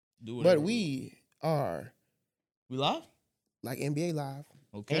But we are. We live? Like NBA Live.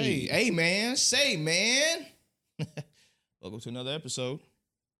 Okay. Hey, man. Say, man. Welcome to another episode.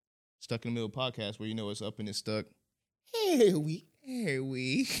 Stuck in the Middle podcast where you know it's up and it's stuck. Hey, we.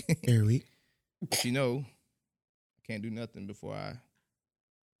 But you know, I can't do nothing before I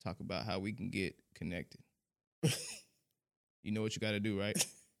talk about how we can get connected. You know what you got to do, right?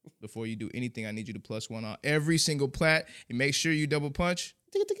 Before you do anything, I need you to +1 on every single plat and make sure you double punch.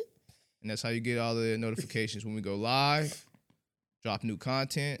 And that's how you get all the notifications when we go live, drop new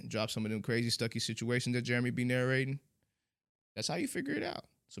content, drop some of them crazy Stucky situations that Jeremy be narrating. That's how you figure it out.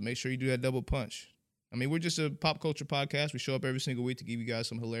 So make sure you do that double punch. I mean, we're just a pop culture podcast. We show up every single week to give you guys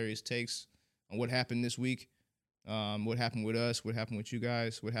some hilarious takes on what happened this week, what happened with us, what happened with you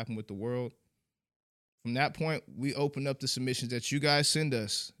guys, what happened with the world. From that point, we open up the submissions that you guys send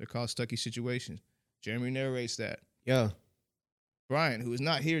us. They're called Stucky Situations. Jeremy narrates that. Yeah. Brian, who is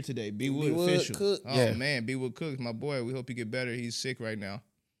not here today, B Wood official. Cook. Oh, yeah. Man, B Wood Cook, my boy. We hope you get better. He's sick right now.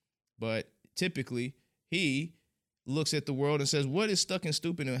 But typically, he looks at the world and says, what is stuck and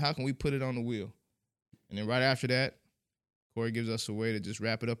stupid and how can we put it on the wheel? And then right after that, Corey gives us a way to just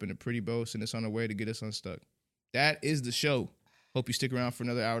wrap it up in a pretty bow, send us on our way to get us unstuck. That is the show. Hope you stick around for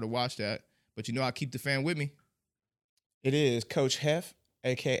another hour to watch that. But you know I keep the fan with me. It is Coach Hef,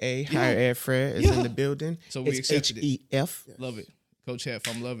 a.k.a. Higher Ed Fred, is in the building. So we accepted it. H-E-F. Love it. Coach Hef,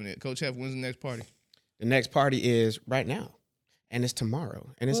 I'm loving it. Coach Hef, when's the next party? The next party is right now. And it's tomorrow.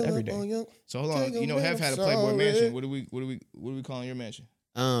 And it's every day. So hold on. You know, Hef had a Playboy mansion. What are we calling your mansion?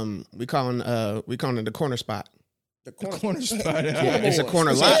 We calling it the corner spot. The corner spot. Yeah, it's a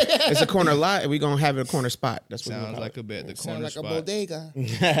corner lot. It's a corner lot, and we're gonna have it a corner spot. That's what sounds like a bet. The corner like spot. a bodega.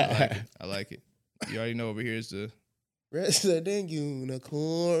 I like it. You already know over here is the Resident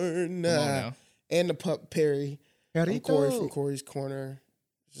Unicorn. Come on now. And the pup Perry. Perry From Corey from Corey's Corner.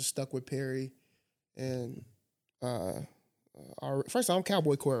 Just stuck with Perry. And first of all, I'm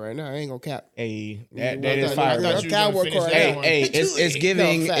Cowboy Corey right now. I ain't gonna cap. Hey, that is fire. I'm Cowboy Corey. Hey, it's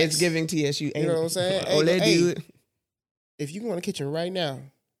giving TSU. You know what I'm saying? Hey, if you go in the kitchen right now,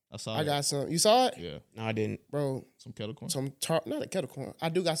 I got some. You saw it? Yeah. No, I didn't. Bro. Some kettle corn? Not a kettle corn. I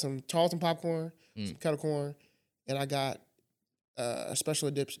do got some Charleston popcorn, some kettle corn, and I got a special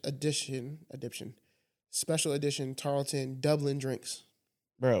edition Tarleton Dublin drinks.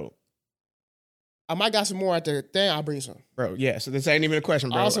 Bro. I might got some more at the thing. I'll bring some. Bro, yeah. So this ain't even a question,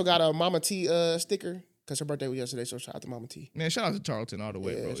 bro. I also got a Mama T sticker because her birthday was yesterday, so shout out to Mama T. Man, shout out to Tarleton all the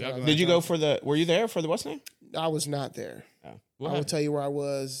way, bro. Did you go for were you there for the what's name? I was not there. Oh. I will tell you where I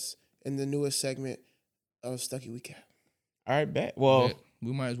was in the newest segment of Stucky Weekend. All right, bet. Well,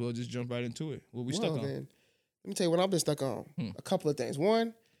 we might as well just jump right into it. What we stuck on? Man, let me tell you what I've been stuck on. A couple of things. One,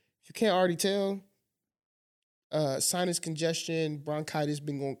 if you can't already tell, sinus congestion, bronchitis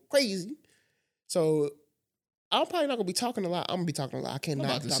been going crazy. So I'm probably not gonna be talking a lot. I'm gonna be talking a lot. I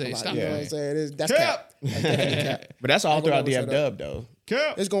cannot talk a lot. Stop you know what I'm saying? That's cap. Cap. But that's all throughout the Dub though.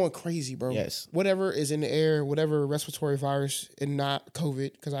 Cap. It's going crazy, bro. Yes. Whatever is in the air, whatever respiratory virus, and not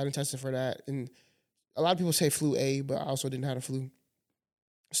COVID, because I didn't test it for that. And a lot of people say flu A, but I also didn't have the flu.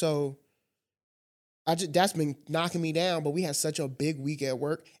 So that's been knocking me down. But we had such a big week at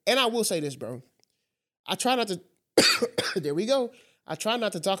work, and I will say this, bro. I try not to. There we go. I try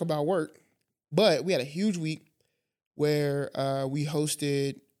not to talk about work, but we had a huge week where we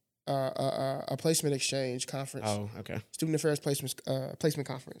hosted a placement exchange conference. Oh, okay. Student Affairs placement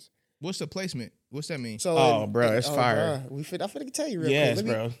conference. What's the placement? What's that mean? So, bro, it's fire. Bro, I finna tell you real quick.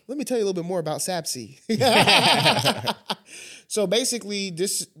 Bro. Let me tell you a little bit more about SAPSI. So basically,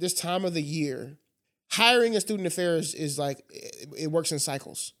 this time of the year, hiring a student affairs is like, it works in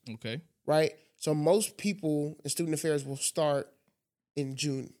cycles. Okay. Right? So most people in student affairs will start in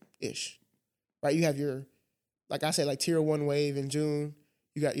June-ish. Right? You have your, like I said, like tier 1 wave in June.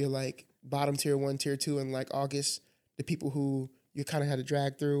 You got your like bottom tier 1, tier 2 in like August. The people who you kind of had to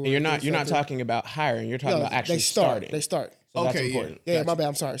drag through. And you're not talking about hiring. You're talking about actually starting. They start. So okay, that's important. Yeah, my bad.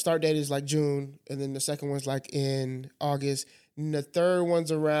 I'm sorry. Start date is like June, and then the second one's like in August. And the third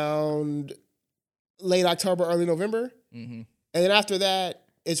one's around late October, early November. Mm-hmm. And then after that,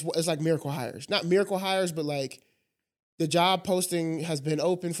 it's like miracle hires. Not miracle hires, but like the job posting has been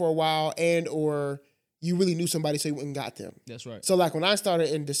open for a while, and or you really knew somebody, so you went and got them. That's right. So like when I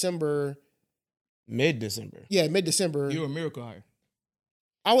started in December. Mid-December. Yeah, mid-December. You were a miracle hire.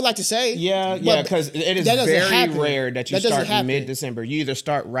 I would like to say. Yeah, because it is very rare that you start mid-December. You either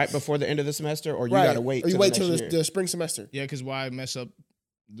start right before the end of the semester or you got to wait. Or you wait till the spring semester. Yeah, because why mess up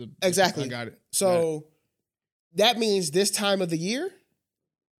the... Exactly. I got it. So that means this time of the year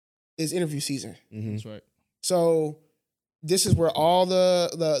is interview season. Mm-hmm. That's right. So this is where all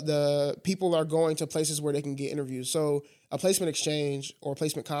the people are going to places where they can get interviews. So a placement exchange or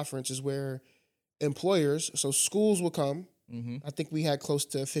placement conference is where employers, so schools will come. Mm-hmm. I think we had close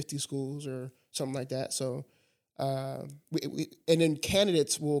to 50 schools or something like that. So, and then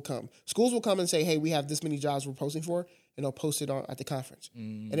candidates will come. Schools will come and say, hey, we have this many jobs we're posting for, and they'll post it at the conference.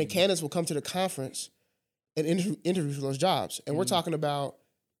 Mm-hmm. And then candidates will come to the conference and interview for those jobs. And we're talking about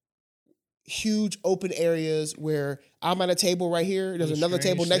huge open areas where I'm at a table right here. There's another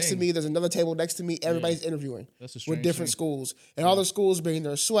table next to me. There's another table next to me. Everybody's interviewing with different schools. And all the schools bring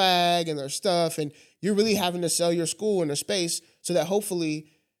their swag and their stuff. And you're really having to sell your school and their space so that hopefully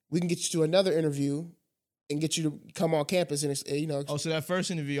we can get you to another interview and get you to come on campus. And, so that first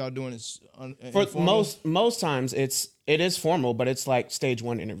interview y'all doing is for most times it is formal, but it's like stage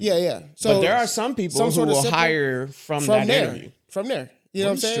 1 interview. Yeah. So but there are some people who will hire from that interview. From there. You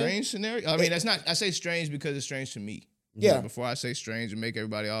know what I'm saying? Strange scenario. I mean, that's not. I say strange because it's strange to me. Yeah. But before I say strange and make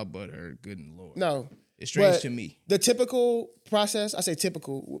everybody all butthurt, good and Lord. No, it's strange to me. The typical process, I say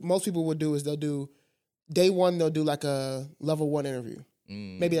typical. What most people would do is they'll do day 1. They'll do like a level 1 interview.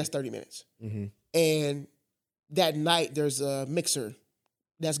 Maybe that's 30 minutes. Mm-hmm. And that night there's a mixer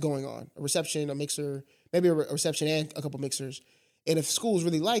that's going on, a reception, a mixer, maybe a reception and a couple mixers. And if schools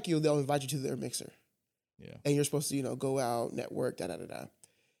really like you, they'll invite you to their mixer. Yeah. And you're supposed to, go out, network, da-da-da-da.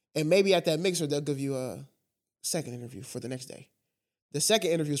 And maybe at that mixer, they'll give you a second interview for the next day. The second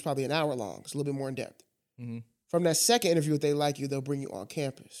interview is probably an hour long. It's a little bit more in depth. Mm-hmm. From that second interview, if they like you, they'll bring you on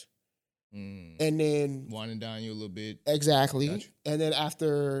campus. And then... winding down you a little bit. Exactly. Gotcha. And then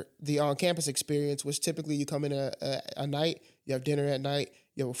after the on-campus experience, which typically you come in a night, you have dinner at night,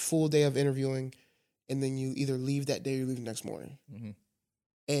 you have a full day of interviewing, and then you either leave that day or you leave the next morning. Mm-hmm.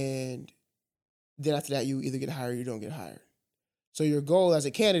 And... then after that, you either get hired or you don't get hired. So your goal as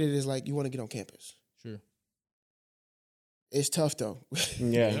a candidate is like, you want to get on campus. Sure. It's tough though.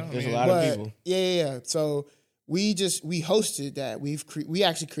 Yeah, there's a lot of people. Yeah. So we hosted that. We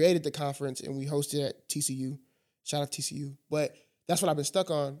actually created the conference and we hosted at TCU. Shout out TCU. But that's what I've been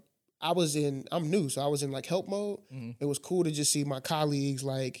stuck on. I'm new, so I was in like help mode. Mm-hmm. It was cool to just see my colleagues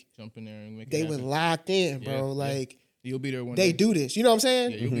like jump in there and make it happen. They were locked in, bro. Yeah, like you'll be there one day. They do this. You know what I'm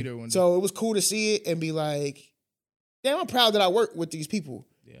saying? Yeah, you'll be there one day. So it was cool to see it and be like, damn, I'm proud that I work with these people.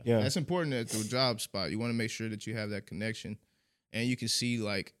 Yeah. That's important at the job spot. You want to make sure that you have that connection and you can see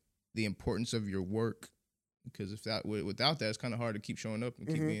like the importance of your work, because without that, it's kind of hard to keep showing up and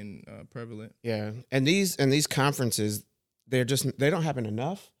keep being prevalent. Yeah. And these conferences, they don't happen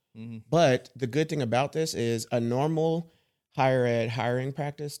enough. Mm-hmm. But the good thing about this is a normal higher ed hiring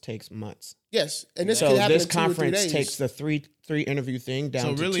practice takes months. Yes, and this could happen in 2 or 3 days. Conference takes the three interview thing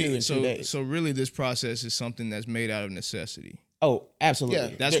down to 2 in 2 days. So really, this process is something that's made out of necessity. Oh,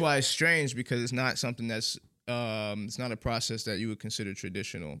 absolutely. Yeah. That's why it's strange, because it's not something that's it's not a process that you would consider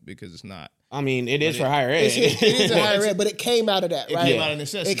traditional, because it's not. I mean, it is for higher ed. It is a higher ed, but it came out of that, right? It came out of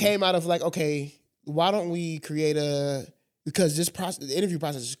necessity. It came out of like, okay, why don't we create because this process, the interview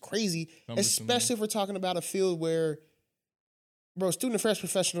process is crazy, especially if we're talking about a field where, bro, student affairs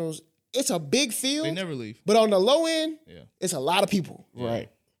professionals, it's a big field. They never leave. But on the low end, it's a lot of people. Yeah. Right.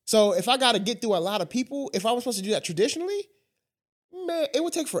 So if I got to get through a lot of people, if I was supposed to do that traditionally, man, it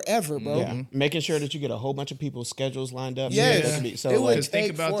would take forever, bro. Yeah. Making sure that you get a whole bunch of people's schedules lined up. Yes. So it would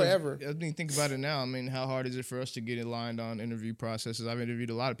take forever. Think about it now. I mean, how hard is it for us to get aligned on interview processes? I've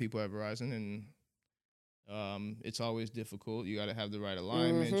interviewed a lot of people at Verizon, and it's always difficult. You got to have the right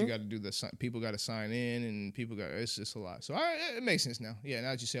alignment. You got to do people got to sign in, and it's just a lot. So it makes sense now. Yeah,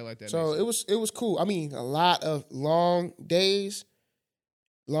 now that you say it like that. So it was cool. I mean, a lot of long days,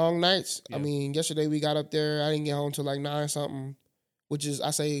 long nights. Yeah. I mean, yesterday we got up there. I didn't get home till like 9 something, which is,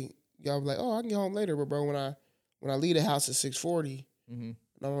 I say, y'all be like, oh, I can get home later. But bro, when I leave the house at 6:40,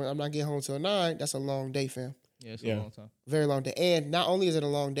 I'm not getting home till 9. That's a long day, fam. Yeah, it's a long time. Very long day. And not only is it a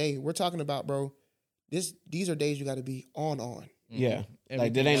long day, we're talking about, bro, these are days you got to be on. Yeah.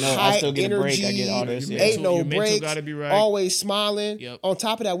 Like, there ain't no, I still get energy, a break, I get all this. Ain't no breaks, gotta be right. Always smiling. Yep. On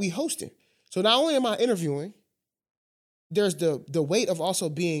top of that, we hosting. So not only am I interviewing, there's the weight of also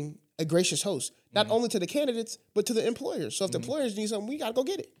being a gracious host, not only to the candidates, but to the employers. So if the employers need something, we got to go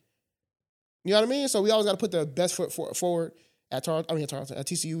get it. You know what I mean? So we always got to put the best foot forward at Tarleton. At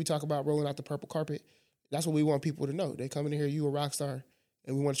TCU, we talk about rolling out the purple carpet. That's what we want people to know. They come in here, you a rock star,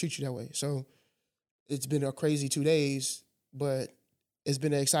 and we want to treat you that way. So it's been a crazy 2 days, but it's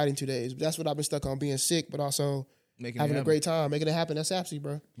been an exciting 2 days. That's what I've been stuck on, being sick, but also having a great time, making it happen. That's APSI,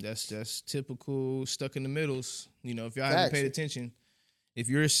 bro. That's typical stuck in the middles. You know, if y'all haven't paid attention, if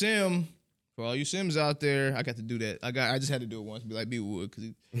you're a sim, For all you Sims out there, I got to do that. I just had to do it once. Be like, be wood,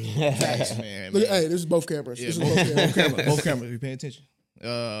 because facts, man. Look, hey, this is both cameras. Yeah, This is both cameras. both cameras. If you paying attention.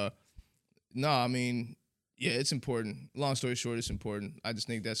 No, I mean, yeah, it's important. Long story short, it's important. I just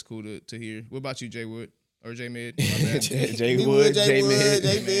think that's cool to hear. What about you, Jay Wood or Jay Mid? Jay Wood, Jay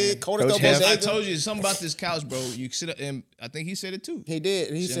Mid, Coach I told you something about this couch, bro. You sit up, and I think he said it too. He did.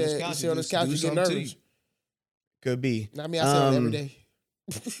 And he said, "You sit on this couch, you get nervous." Could be. Not me. I sit on it every day.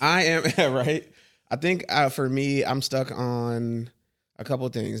 I am right. I think for me, I'm stuck on a couple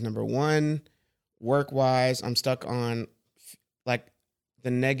of things. Number one, work wise, I'm stuck on like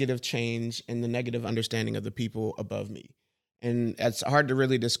the negative change and the negative understanding of the people above me, and it's hard to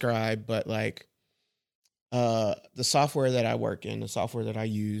really describe. But like the software that I work in, the software that I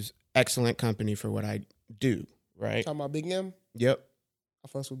use, excellent company for what I do. Right. Talking about Big M. Yep. I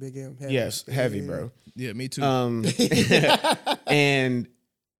fuss with Big M. Heavy. Yes, heavy, bro. Yeah, me too. And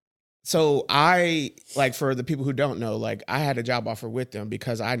so I, like, for the people who don't know, like, I had a job offer with them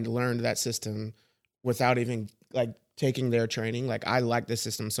because I learned that system without even like taking their training. Like, I like this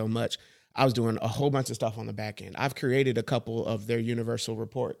system so much. I was doing a whole bunch of stuff on the back end. I've created a couple of their universal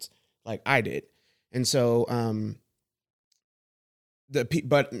reports, like I did. And so,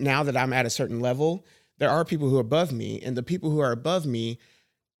 but now that I'm at a certain level, there are people who are above me, and the people who are above me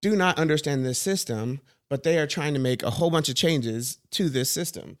do not understand this system, but they are trying to make a whole bunch of changes to this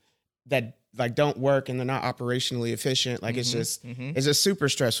system that like don't work, and they're not operationally efficient. Like it's just super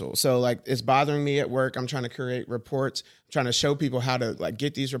stressful. So like it's bothering me at work. I'm trying to create reports, I'm trying to show people how to like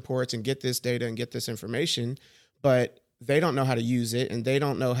get these reports and get this data and get this information, but they don't know how to use it, and they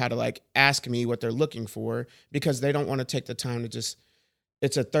don't know how to like ask me what they're looking for because they don't want to take the time to just,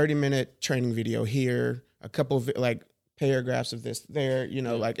 it's a 30-minute training video here, a couple of like paragraphs of this there, you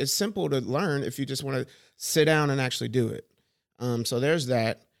know, like it's simple to learn if you just want to sit down and actually do it. So there's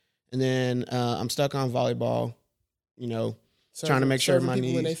that. And then I'm stuck on volleyball, you know, trying to make sure my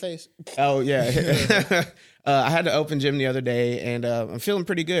knees. In their face. Oh, yeah. I had to open gym the other day, and I'm feeling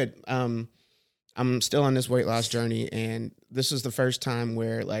pretty good. I'm still on this weight loss journey, and this is the first time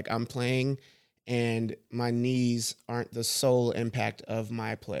where like I'm playing and my knees aren't the sole impact of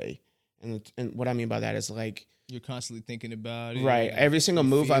my play. And what I mean by that is like, you're constantly thinking about it. Right. Every single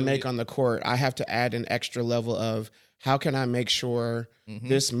move I make on the court, I have to add an extra level of how can I make sure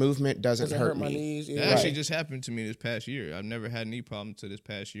this movement doesn't hurt my me. knees. That actually just happened to me this past year. I've never had knee problems to this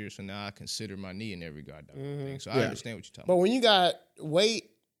past year, so now I consider my knee in every goddamn thing. So I understand what you're talking about. But when you got weight,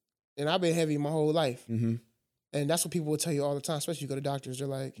 and I've been heavy my whole life, and that's what people will tell you all the time, especially you go to doctors. They're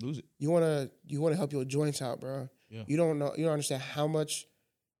like, lose it. You wanna help your joints out, bro. Yeah. You don't understand how much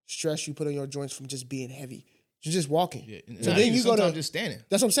stress you put on your joints from just being heavy. You're just walking. Yeah. So then you go to just standing.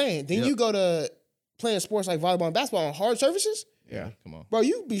 That's what I'm saying. Then you go to playing sports like volleyball and basketball on hard surfaces. Yeah. Come on. Bro,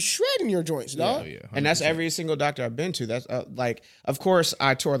 you be shredding your joints, dog. Yeah, and that's every single doctor I've been to. That's like, of course,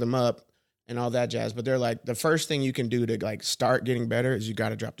 I tore them up and all that jazz, but they're like, the first thing you can do to like start getting better is you got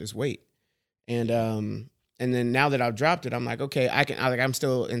to drop this weight. And then now that I've dropped it, I'm like, okay, I'm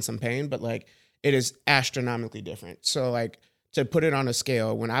still in some pain, but like it is astronomically different. So like to put it on a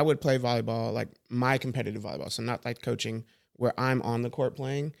scale, when I would play volleyball, like my competitive volleyball, so not like coaching where I'm on the court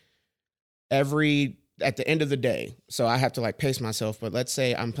playing, at the end of the day, so I have to like pace myself, but let's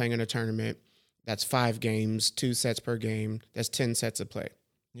say I'm playing in a tournament that's 5 games, 2 sets per game, that's 10 sets of play.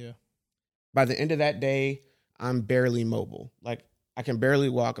 Yeah. By the end of that day, I'm barely mobile. Like I can barely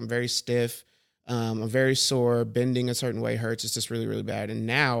walk. I'm very stiff. I'm very sore. Bending a certain way hurts. It's just really, really bad. And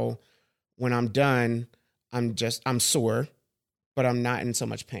now when I'm done, I'm sore, but I'm not in so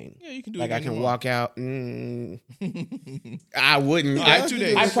much pain. Yeah, you can do like it. I can walk out. I wouldn't.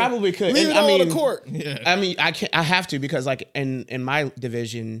 I probably could. Leave it all on the court. Yeah. I mean, I have to because like in my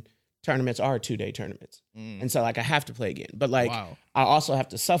division, tournaments are 2-day tournaments. And so like I have to play again. But like I also have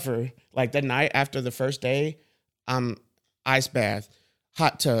to suffer. Like the night after the first day, I'm ice bath,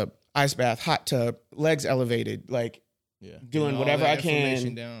 hot tub, legs elevated, like doing whatever I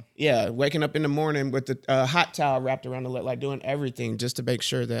can. Yeah, waking up in the morning with the hot towel wrapped around the leg, like doing everything just to make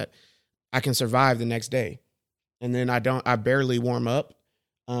sure that I can survive the next day. And then I barely warm up.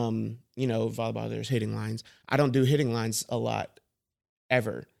 You know, volleyball, there's hitting lines. I don't do hitting lines a lot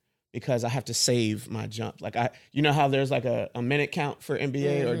ever because I have to save my jump. Like you know how there's like a minute count for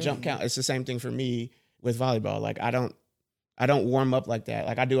NBA or jump count? It's the same thing for me with volleyball. Like I don't warm up like that.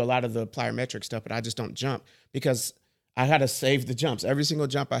 Like I do a lot of the plyometric stuff, but I just don't jump because I got to save the jumps. Every single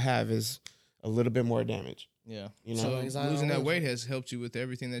jump I have is a little bit more damage. Yeah. You know? So losing that weight has helped you with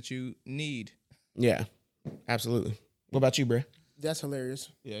everything that you need. Yeah, absolutely. What about you, Bri? That's hilarious.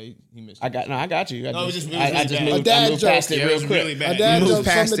 Yeah, he missed. I got you. No, it was I just moved joke. past it Yeah, it real was quick. really bad. A dad Moved joke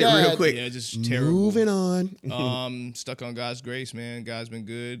past from it the real dad. quick. Yeah, just terrible. Moving on. Stuck on God's grace, man. God's been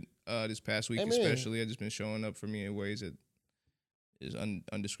good. This past week, Amen. especially, I've just been showing up for me in ways that is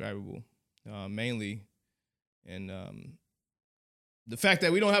undescribable. Mainly, and the fact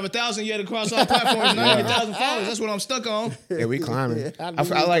that we don't have 1,000 yet across our platforms, 90,000 followers. That's what I'm stuck on. Yeah, we climbing.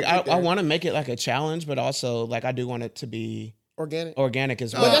 I want to make it like a challenge, but also like I do want it to be organic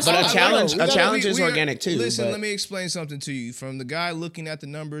as well. But a challenge is organic too. Listen, let me explain something to you. From the guy looking at the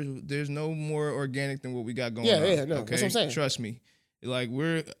numbers, there's no more organic than what we got going on. Yeah, no, okay? that's what I'm saying. Trust me. Like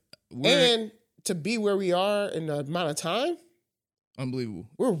we're and to be where we are in the amount of time, unbelievable.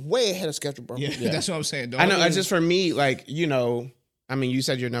 we're way ahead of schedule, bro. Yeah, that's what I'm saying. I know. It's just for me, like I mean, you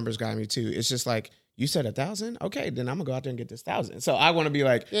said your numbers got me too. It's just like you said 1,000. Okay, then I'm gonna go out there and get this 1,000. So I want to be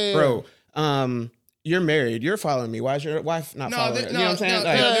like, bro, you're married. You're following me. Why is your wife not following? You know what I'm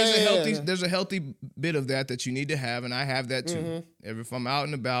saying? There's a healthy bit of that you need to have, and I have that too. If I'm out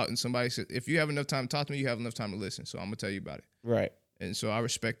and about and somebody says, if you have enough time to talk to me, you have enough time to listen. So I'm gonna tell you about it. Right. And so I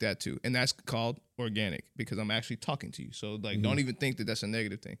respect that too. And that's called organic because I'm actually talking to you. So like, don't even think that that's a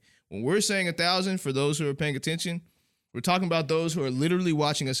negative thing. When we're saying 1,000, for those who are paying attention, we're talking about those who are literally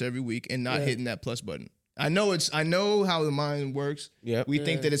watching us every week and not hitting that plus button. I know how the mind works. Yep. We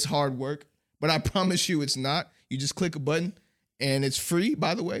think that it's hard work, but I promise you it's not. You just click a button and it's free,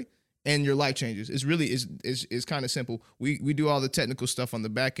 by the way, and your life changes. It's really it's kind of simple. We do all the technical stuff on the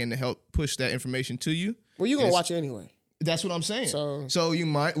back end to help push that information to you. Well, you're gonna watch it anyway. That's what I'm saying. So you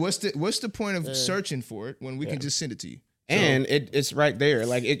might. What's the point of searching for it when we can just send it to you? And it's right there.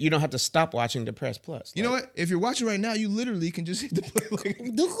 Like you don't have to stop watching to press plus. You know what? If you're watching right now, you literally can just hit the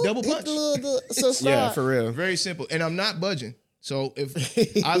double punch. Yeah, for real. Very simple. And I'm not budging. So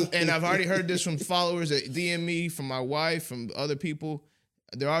I've already heard this from followers that DM me, from my wife, from other people.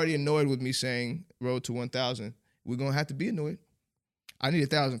 They're already annoyed with me saying road to 1,000. We're gonna have to be annoyed. I need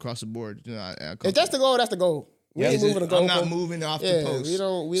 1,000 across the board. If that's the goal, that's the goal. We ain't moving the goal. I'm not moving off the post. We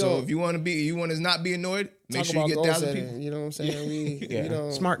don't. So if you want to not be annoyed, make sure you get 1,000 people. You know what I'm saying? We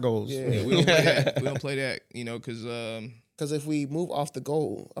don't, smart goals. Yeah, we don't play that. We don't play that. Because if we move off the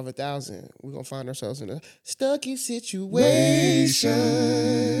goal of 1,000, we're gonna find ourselves in a stucky situation.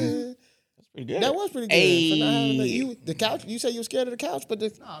 Pretty good. That was pretty good. For not having the couch. You said you were scared of the couch, but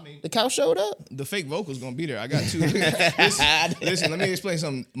the couch showed up. The fake vocals gonna be there. I got two. Listen, let me explain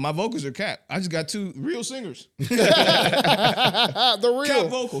something. My vocals are capped. I just got two real singers. The real cap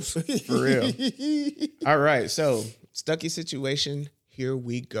vocals. For real. All right. So stucky situation. Here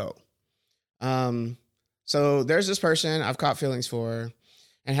we go. So there's this person I've caught feelings for,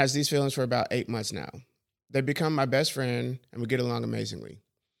 and has these feelings for about 8 months now. They become my best friend, and we get along amazingly.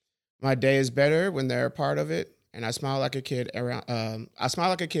 My day is better when they're a part of it, and I smile like a kid around. I smile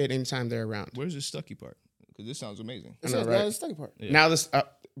like a kid anytime they're around. Where's the stucky part? Because this sounds amazing. It sounds right? The stucky part. Yeah. Now this,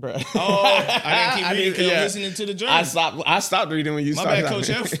 bro. Oh, I didn't keep reading because I'm listening to the journey. I stopped reading when you started. My bad, Coach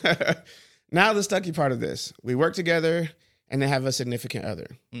F. Now the stucky part of this: we work together, and they have a significant other.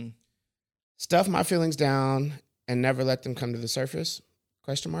 Stuff my feelings down and never let them come to the surface?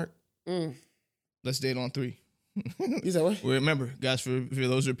 Question mark. Let's date on 3. You said what? Well, remember, guys, for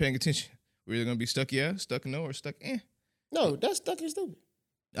those who are paying attention, we're either going to be stuck stuck no, or stuck No, that's stuck and stupid.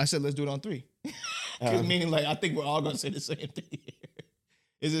 I said let's do it on 3. Meaning, like, I think we're all going to say the same thing.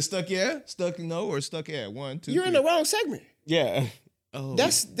 Is it stuck stuck no, or stuck 1, 2, You're 3. in the wrong segment. Yeah. Oh.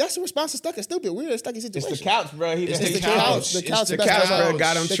 That's the response to stuck and stupid. We're in a stucky situation. It's the couch, bro. It's the couch. The couch, bro,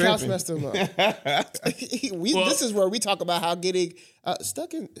 got him tripping. The couch messed him up. This is where we talk about how getting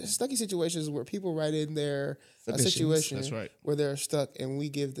stucky situations where people write in their situation. That's right. Where they're stuck, and we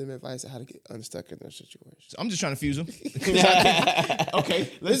give them advice on how to get unstuck in their situation. So I'm just trying to fuse them.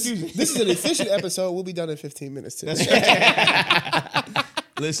 Okay, let's fuse them. This is an efficient episode. We'll be done in 15 minutes today.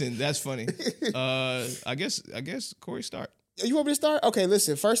 Listen, that's funny. I guess Corey, start. You want me to start? Okay,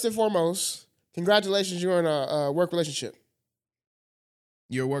 listen. First and foremost, congratulations, you're in a work relationship.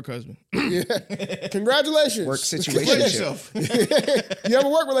 You're a work husband. Yeah. Congratulations. Work situation. You have a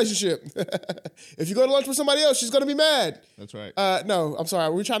work relationship. If you go to lunch with somebody else, she's going to be mad. That's right. No, I'm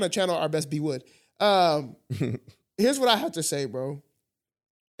sorry. We're trying to channel our best B Wood. Here's what I have to say, bro.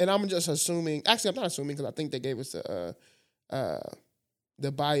 And I'm just assuming. Actually, I'm not assuming because I think they gave us the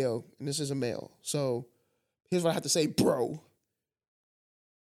bio, and this is a male. So here's what I have to say, bro.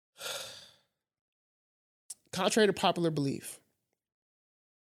 Contrary to popular belief,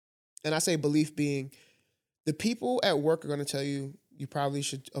 and I say belief being the people at work are going to tell you you probably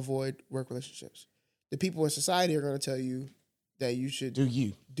should avoid work relationships. The people in society are going to tell you that you should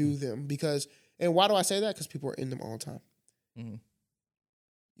do them because, and why do I say that? Because people are in them all the time. Mm-hmm.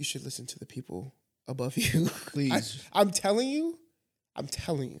 you should listen to the people above you. Please. I'm telling you.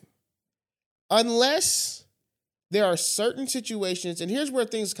 Unless there are certain situations, and here's where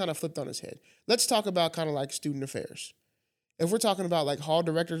things kind of flipped on its head. Let's talk about kind of like student affairs. If we're talking about like hall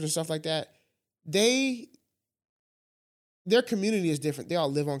directors and stuff like that, their community is different. They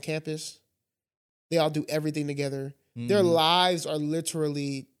all live on campus. They all do everything together. Mm-hmm. Their lives are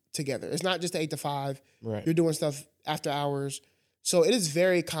literally together. It's not just 8 to 5. Right. You're doing stuff after hours. So it is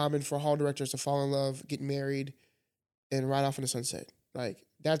very common for hall directors to fall in love, get married, and ride off in the sunset. Like,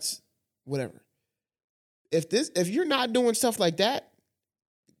 that's whatever. If you're not doing stuff like that,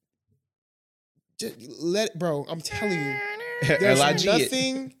 just bro, I'm telling you, there's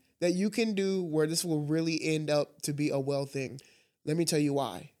nothing that you can do where this will really end up to be a well thing. Let me tell you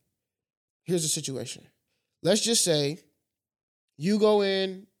why. Here's the situation. Let's just say you go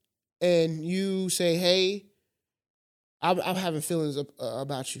in and you say, hey, I'm having feelings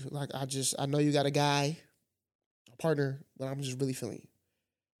about you. Like, I know you got a guy, a partner, but I'm just really feeling you.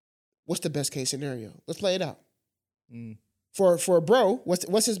 What's the best case scenario? Let's play it out. For bro,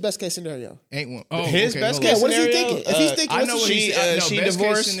 what's his best case scenario? Ain't one. Oh, his okay, best hold case on. What is he thinking? If he's thinking, I know what she best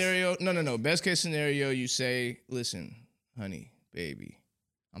divorced. Case scenario. No. Best case scenario, you say, listen, honey, baby,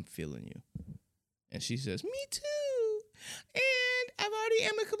 I'm feeling you. And she says, me too. And I've already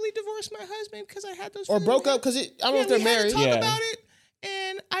amicably divorced my husband because I had those or broke up because I don't know if they're married. We had to talk about it,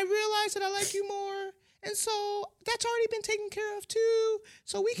 and I realized that I like you more. And so that's already been taken care of too.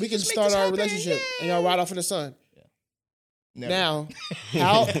 So we can just start make this our happen. relationship, and y'all ride off in the sun. Yeah. Now,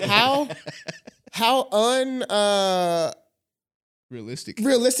 how realistic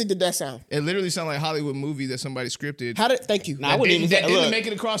did that sound? It literally sounded like a Hollywood movie that somebody scripted. Thank you. I wouldn't even say, didn't make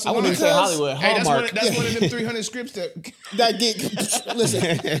it across the line. I wouldn't say Hollywood. Hey, Hallmark. that's one of them 300 scripts that get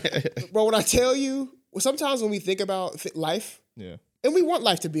listen, bro. When I tell you, sometimes when we think about life, yeah. And we want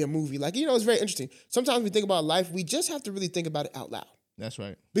life to be a movie. Like, it's very interesting. Sometimes we think about life, we just have to really think about it out loud. That's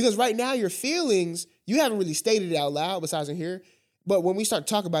right. Because right now, your feelings, you haven't really stated it out loud besides in here. But when we start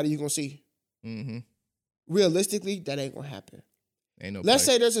talking about it, you're going to see. Mm-hmm. Realistically, that ain't going to happen. Ain't no Let's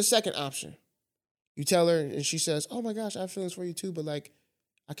say there's a second option. You tell her and she says, oh my gosh, I have feelings for you too, but like,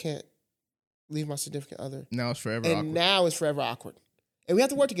 I can't leave my significant other. Now it's forever and awkward. Now it's forever awkward. And we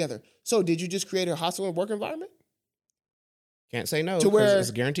have to work together. So did you just create a hostile work environment? Can't say no. To where it's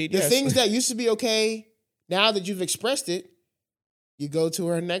guaranteed. The things that used to be okay, now that you've expressed it, you go to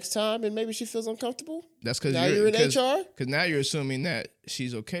her next time and maybe she feels uncomfortable. That's because now you're in HR. Because now you're assuming that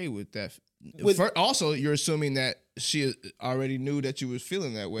she's okay with that. Also, you're assuming that she already knew that you was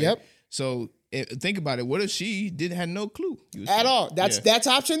feeling that way. Yep. So think about it. What if she had no clue at all? That's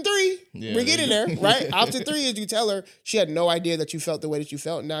option 3. Yeah, we're getting there, right? Option 3 is you tell her she had no idea that you felt the way that you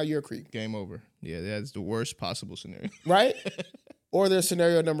felt. Now you're a creep. Game over. Yeah, that's the worst possible scenario. Right? Or there's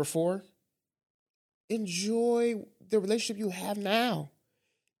scenario number 4. Enjoy the relationship you have now.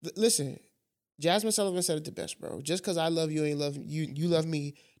 Listen, Jasmine Sullivan said it the best, bro. Just because I love you and you love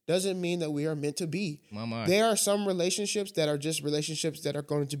me doesn't mean that we are meant to be. There are some relationships that are just relationships that are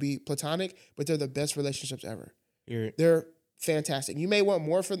going to be platonic, but they're the best relationships ever. They're fantastic. You may want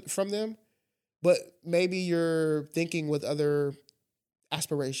more from them, but maybe you're thinking with other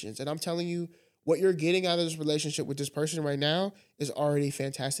aspirations. And I'm telling you, what you're getting out of this relationship with this person right now is already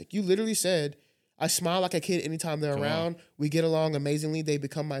fantastic. You literally said, I smile like a kid anytime they're around. We get along amazingly. They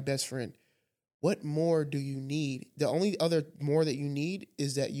become my best friend. What more do you need? The only other more that you need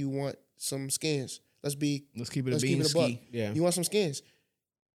is that you want some skins. Let's keep it a buck. Yeah. You want some skins.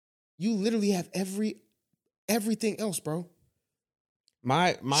 You literally have everything else, bro.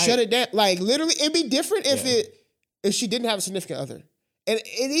 My shut it down. Like literally, it'd be different if she didn't have a significant other. And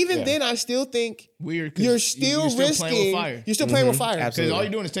even then, I still think weird. You're still risking. You're still playing with fire. Because all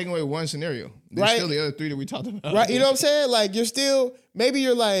you're doing is taking away one scenario. There's still the other 3 that we talked about. Right? You know what I'm saying?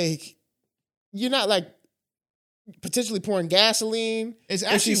 Like you're not like potentially pouring gasoline. It's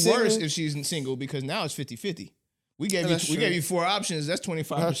actually worse if she's single because now it's 50-50. We gave you 4 options. That's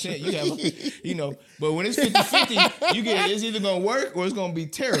 25%. You have, but when it's 50-50, you get it's either gonna work or it's gonna be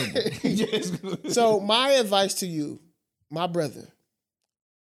terrible. So my advice to you, my brother,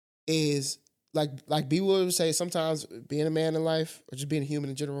 is like B would say, sometimes being a man in life or just being a human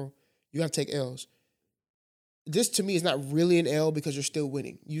in general, you have to take L's. This to me is not really an L because you're still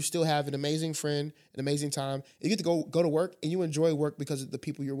winning. You still have an amazing friend, an amazing time. You get to go to work and you enjoy work because of the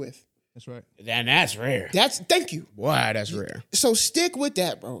people you're with. That's right. And that's rare. Thank you. Boy, that's rare. So stick with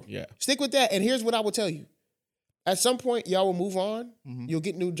that, bro. Yeah. Stick with that. And here's what I will tell you. At some point, y'all will move on. Mm-hmm. You'll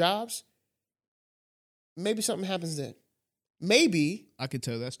get new jobs. Maybe something happens then. Maybe. I could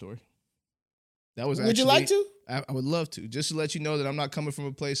tell that story. That was Would you like to? I would love to, just to let you know that I'm not coming from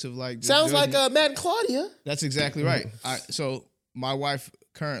a place of like. Sounds like Matt and Claudia. That's exactly right. So my wife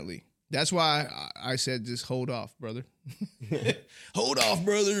currently. That's why I said just hold off, brother. Hold off,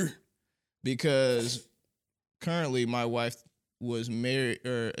 brother. Because currently my wife was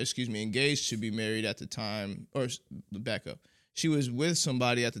engaged to be married at the time, or back up. She was with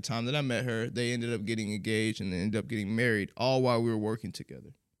somebody at the time that I met her. They ended up getting engaged and they ended up getting married, all while we were working together.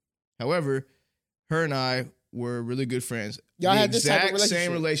 However, her and I were really good friends. Y'all had this type of relationship.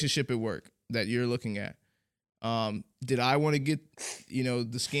 Same relationship at work that you're looking at. Did I want to get,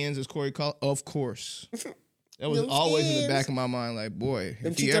 the skins, as Corey called? Of course. That was always in the back of my mind, like, boy,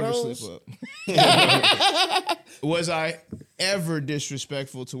 if you ever slip up. Was I ever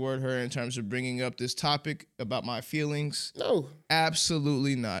disrespectful toward her in terms of bringing up this topic about my feelings? No.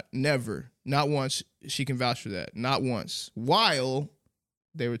 Absolutely not. Never. Not once. She can vouch for that. Not once. While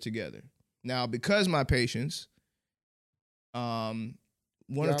they were together. Now, because my patience, one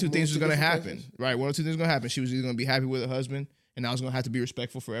of two things was going to happen. Right? One of two things was going to happen. She was either going to be happy with her husband, and I was going to have to be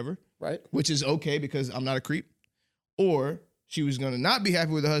respectful forever. Right. Which is okay because I'm not a creep. Or she was going to not be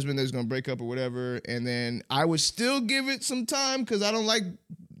happy with her husband, that was going to break up or whatever, and then I would still give it some time because I don't like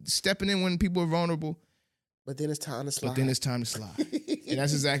stepping in when people are vulnerable. But then it's time to slide. And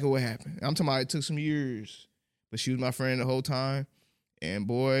that's exactly what happened. I'm talking about it took some years, but she was my friend the whole time. And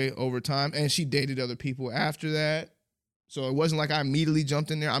boy, over time, and she dated other people after that. So it wasn't like I immediately jumped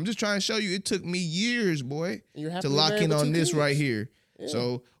in there. I'm just trying to show you it took me years, boy, to lock in on this right here. Yeah.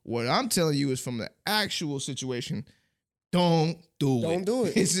 So what I'm telling you is from the actual situation, don't do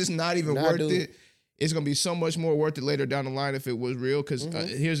it. It's just not even worth it. It's going to be so much more worth it later down the line if it was real. Because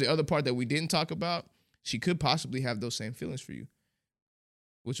here's the other part that we didn't talk about. She could possibly have those same feelings for you,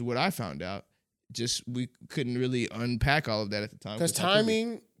 which is what I found out. Just we couldn't really unpack all of that at the time. Because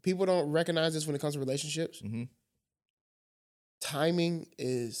timing, people don't recognize this when it comes to relationships. Mm-hmm. Timing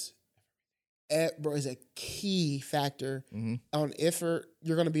is a key factor on if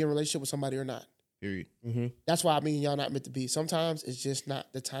you're going to be in a relationship with somebody or not. Period. Mm-hmm. That's why y'all not meant to be. Sometimes it's just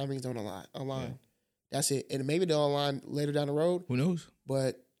not, the timings don't align. Yeah. That's it. And maybe they'll align later down the road. Who knows?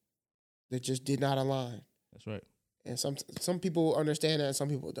 But they just did not align. That's right. And some people understand that and some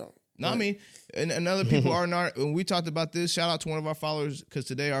people don't. No, I mean, and other people are not. When we talked about this, shout out to one of our followers, because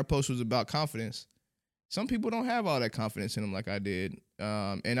today our post was about confidence. Some people don't have all that confidence in them like I did.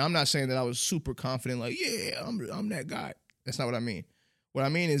 And I'm not saying that I was super confident, like, yeah, I'm that guy. That's not what I mean. What I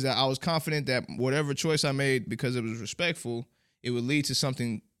mean is that I was confident that whatever choice I made, because it was respectful, it would lead to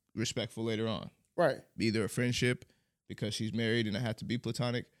something respectful later on. Right. Either a friendship because she's married and I had to be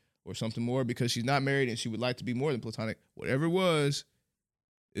platonic, or something more because she's not married and she would like to be more than platonic. Whatever it was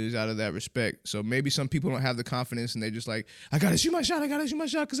out of that respect. So maybe some people don't have the confidence and they're just like, I got to shoot my shot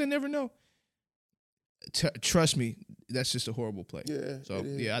because I never know. Trust me, that's just a horrible play. Yeah. So,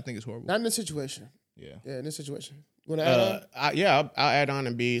 yeah, I think it's horrible. Not in this situation. Yeah. Yeah, in this situation. You want to add on? I'll add on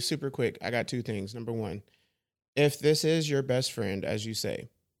and be super quick. I got two things. Number one, if this is your best friend, as you say,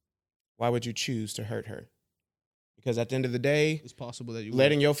 why would you choose to hurt her? Because at the end of the day, it's possible that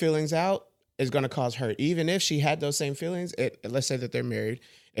letting your feelings out is going to cause hurt. Even if she had those same feelings, let's say that they're married.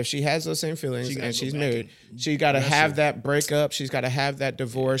 If she has those same feelings and she's married, she got to have that breakup. She's got to have that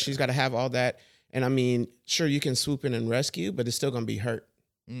divorce. She's got to have all that. And I mean, sure, you can swoop in and rescue, but it's still going to be hurt.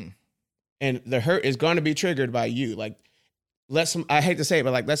 Mm. And the hurt is going to be triggered by you. Like, I hate to say it,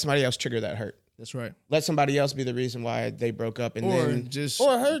 but like, let somebody else trigger that hurt. That's right. Let somebody else be the reason why they broke up, and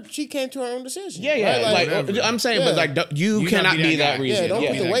she came to her own decision. Yeah. Right? Like I'm saying, but like you cannot be that reason. Yeah, don't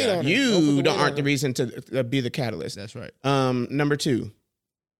put the weight on her. You aren't the reason to be the catalyst. That's right. Number two,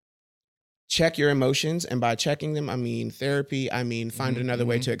 check your emotions, and by checking them, I mean therapy. I mean find another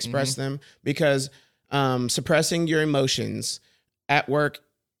way to express them, because suppressing your emotions at work,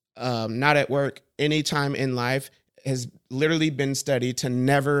 not at work, anytime in life, has literally been studied to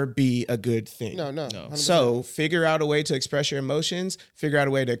never be a good thing. No. 100%. So figure out a way to express your emotions, figure out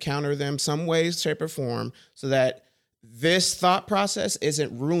a way to counter them some way, shape, or form, so that this thought process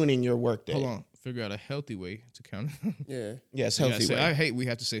isn't ruining your workday. Hold on. Figure out a healthy way to counter them. Yeah. Yes, healthy way. I hate we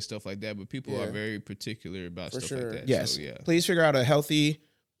have to say stuff like that, but people are very particular about stuff like that. Yes. So, yeah. Please figure out a healthy,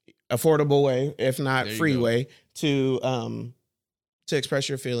 affordable way, if not free way, to express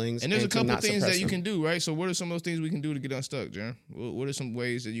your feelings. And there's a couple things that you can do, right? So what are some of those things we can do to get unstuck, Jaron? What are some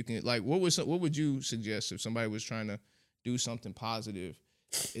ways that you can, like, what would you suggest if somebody was trying to do something positive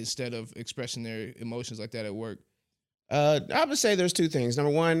instead of expressing their emotions like that at work? I would say there's two things.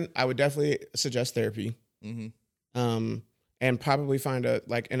 Number one, I would definitely suggest therapy. Mm-hmm. And probably find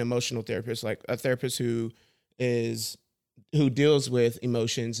an emotional therapist, like a therapist who deals with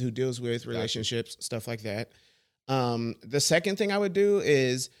emotions, who deals with relationships, stuff like that. The second thing I would do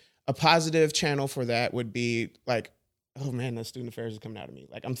is a positive channel for that would be like, oh man, the student affairs is coming out of me.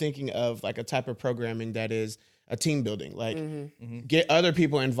 Like I'm thinking of like a type of programming that is a team building, like get other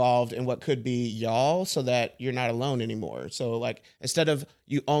people involved in what could be y'all so that you're not alone anymore. So like instead of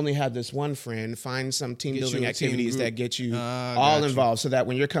you only have this one friend, find some team building activities that get you all involved so that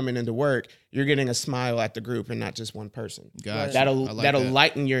when you're coming into work, you're getting a smile at the group and not just one person. Gotcha. That'll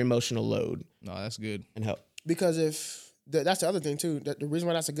lighten your emotional load. No, that's good. And help. Because that's the other thing too. The reason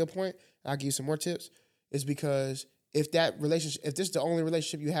why that's a good point, I'll give you some more tips, is because if this is the only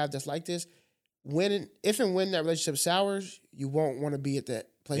relationship you have that's like this, if and when that relationship sours, you won't want to be at that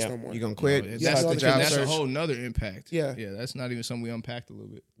place no more. You're going to quit. No, that's a whole nother impact. Yeah. Yeah, that's not even something we unpacked a little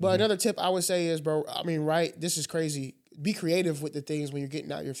bit. But another tip I would say is, bro, I mean, right, this is crazy. Be creative with the things when you're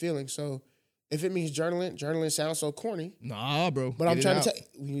getting out your feelings. So if it means journaling sounds so corny. Nah, bro. But I'm trying to tell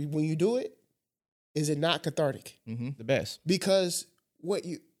you, when you do it, is it not cathartic? Mm-hmm. The best. Because what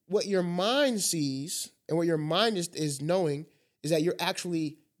your mind sees and what your mind is knowing is that you're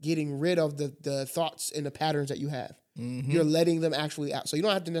actually getting rid of the thoughts and the patterns that you have. Mm-hmm. You're letting them actually out. So you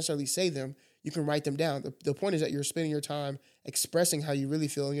don't have to necessarily say them. You can write them down. The point is that you're spending your time expressing how you really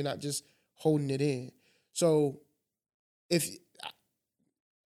feel and you're not just holding it in. So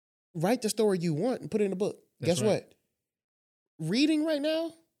write the story you want and put it in a book. Guess what? Reading right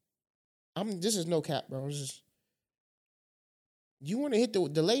now, this is no cap, bro. You want to hit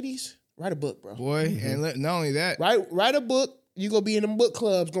the ladies? Write a book, bro. Boy, and not only that. Write a book. You going to be in them book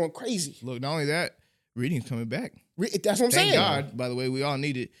clubs going crazy. Look, not only that, reading's coming back. That's what I'm saying. Thank God, by the way, we all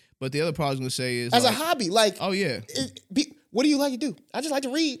need it. But the other part I was going to say is... As a hobby, like... Oh, yeah. What do you like to do? I just like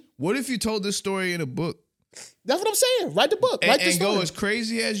to read. What if you told this story in a book? That's what I'm saying. Write the book. Write the story. And go as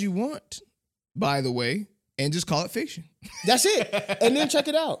crazy as you want, by the way, and just call it fiction. That's it. And then check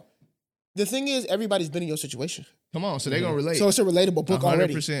it out. The thing is, everybody's been in your situation. Come on, so they're going to relate. So it's a relatable book 100%.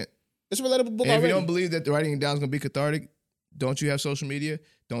 Already. It's a relatable book already. If you don't believe that the writing it down is going to be cathartic, don't you have social media?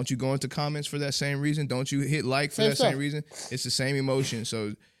 Don't you go into comments for that same reason? Don't you hit like for same reason? It's the same emotion.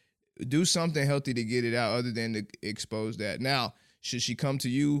 So do something healthy to get it out other than to expose that. Now, should she come to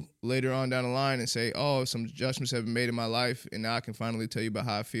you later on down the line and say, oh, some adjustments have been made in my life and now I can finally tell you about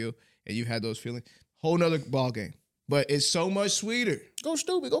how I feel and you've had those feelings? Whole nother ball game. But it's so much sweeter. Go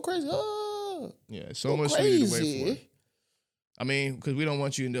stupid. Go crazy. Oh, yeah, it's so much sweeter to wait for it. I mean, because we don't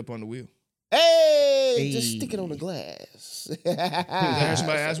want you to end up on the wheel. Hey, just stick it on the glass. Somebody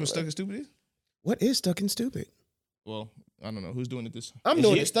ask what Stuck and Stupid is? What is Stuck and Stupid? Well, I don't know. Who's doing it this time? I'm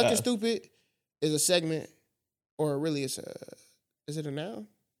doing it. Stuck and Stupid is a segment, or really is it a noun?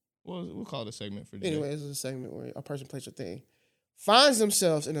 Well, we'll call it a segment for today. Anyway, it's a segment where a person plays a thing, finds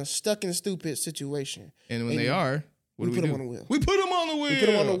themselves in a stuck and stupid situation. And when they are, what do we do? We put them on the wheel. We put them on the wheel. We put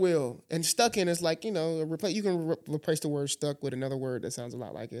them on the wheel. And stuck in is like, you can replace the word stuck with another word that sounds a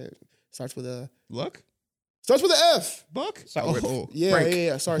lot like it. Starts with a... Luck? Starts with an F. Buck?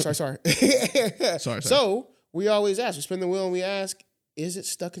 Yeah. Sorry. Sorry. So, we always ask. We spin the wheel and we ask, is it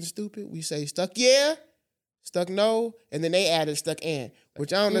stuck and stupid? We say stuck yeah, stuck no, and then they added stuck and,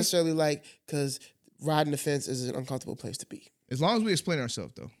 which I don't necessarily like because riding the fence is an uncomfortable place to be. As long as we explain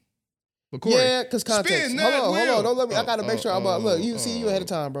ourselves, though. But Corey, yeah, because context. Hold on. Don't let me. I gotta make sure I'm about. Look, you ahead of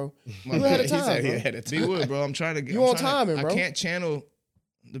time, bro. You ahead of time, bro. B Wood, bro. I'm trying to get. You on timing, bro. I can't channel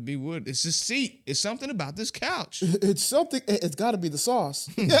the B Wood. It's the seat. It's something about this couch. It's something. It's got to be the sauce.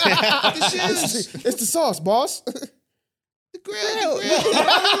 It's the sauce, boss. The grill.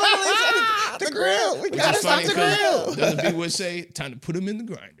 The grill. We gotta stop the grill. Doesn't B Wood say time to put him in the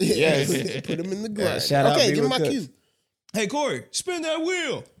grinder? Yes, put him in the grinder. Okay, give him my cue. Hey Corey, spin that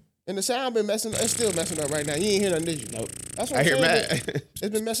wheel. And the sound been messing up. It's still messing up right now. You ain't hear nothing, did you? Nope. That's what I'm saying. Matt. It's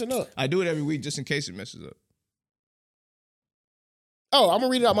been messing up. I do it every week just in case it messes up. Oh, I'm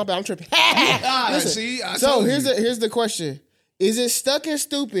gonna read it out. My bad. I'm tripping. Listen, so here's the question: is it stuck and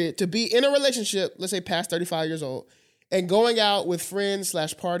stupid to be in a relationship, let's say past 35 years old, and going out with friends /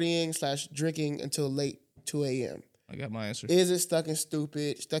 partying / drinking until late 2 a.m.? I got my answer. Is it stuck and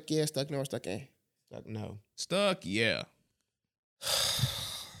stupid? Stuck yeah, stuck no, or stuck in? Stuck no. Stuck yeah.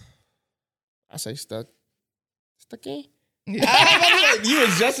 I say stuck. Stuck in? Yeah. You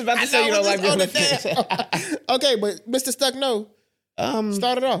was just about to say you don't like this. Okay, but Mr. Stuck no.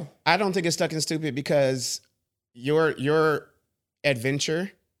 Start it off. I don't think it's stuck and stupid because your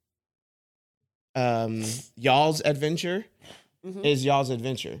adventure, y'all's adventure, is y'all's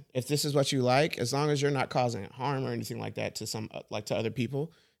adventure. If this is what you like, as long as you're not causing harm or anything like that to other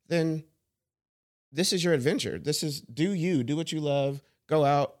people, then this is your adventure. This is do what you love, go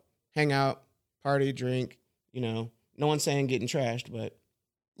out, hang out, party, drink, no one's saying getting trashed, but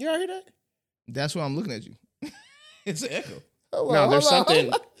you heard that? That's why I'm looking at you. It's an echo. No, there's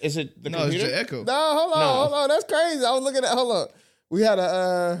something. Is it the computer? It's the echo. No, hold on. That's crazy. I was looking at. Hold on. We had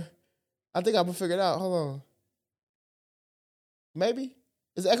a. I think I can figure it out. Hold on. Maybe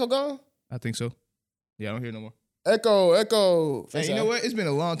is the echo gone? I think so. Yeah, I don't hear no more. Echo. Hey, you know what? It's been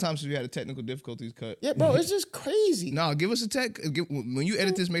a long time since we had a technical difficulties cut. Yeah, bro, it's just crazy. No, give us a tech. When you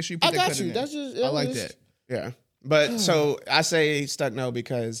edit this, make sure you put that cut in there. That's just. I like that. Yeah. But so I say stuck no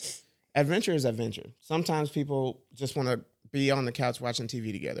because adventure is adventure. Sometimes people just want to be on the couch watching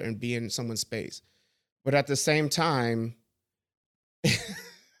TV together and be in someone's space. But at the same time,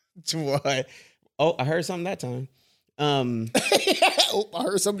 what? Oh, I heard something that time. I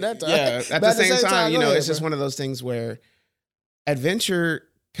heard something that time. Yeah, at the same time, it's just one of those things where adventure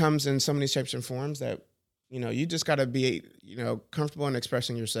comes in so many shapes and forms that, you just got to be, comfortable in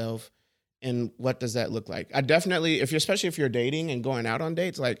expressing yourself. And what does that look like? I definitely, especially if you're dating and going out on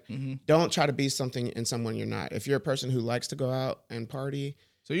dates, like don't try to be something in someone you're not. If you're a person who likes to go out and party.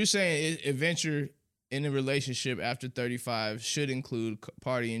 So you're saying adventure in a relationship after 35 should include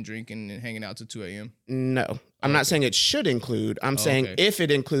partying, drinking, and hanging out till 2 a.m.? No, I'm not saying it should include. I'm saying if it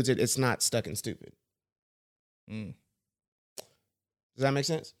includes it, it's not stuck and stupid. Does that make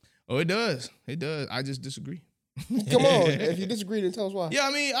sense? Oh, it does. It does. I just disagree. Come on. If you disagree, then tell us why. Yeah,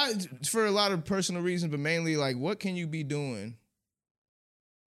 I mean, for a lot of personal reasons, but mainly like, what can you be doing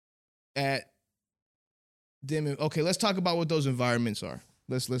at them? Okay, let's talk about what those environments are.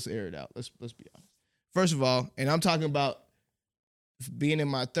 Let's air it out. Let's be honest. First of all, and I'm talking about being in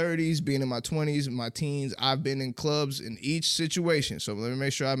my 30s, being in my 20s, my teens. I've been in clubs in each situation. So let me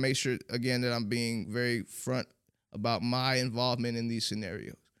make sure again that I'm being very front about my involvement in these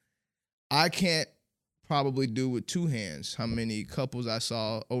scenarios. I can't probably do with two hands how many couples I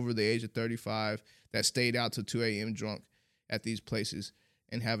saw over the age of 35 that stayed out till 2 a.m. drunk at these places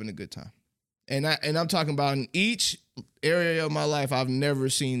and having a good time. And I'm talking about in each area of my life, I've never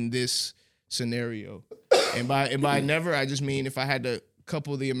seen this scenario. And by never, I just mean if I had to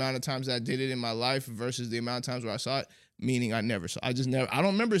couple the amount of times I did it in my life versus the amount of times where I saw it, meaning I never saw. I don't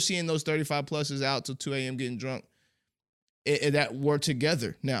remember seeing those 35 pluses out till 2 a.m. getting drunk. That were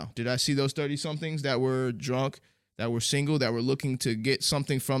together. Now, did I see those 30-somethings that were drunk, that were single, that were looking to get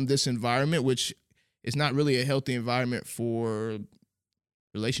something from this environment, which is not really a healthy environment for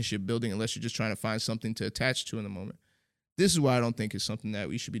relationship building unless you're just trying to find something to attach to in the moment. This is why I don't think it's something that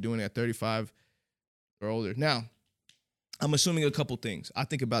we should be doing at 35 or older. Now, I'm assuming a couple things. I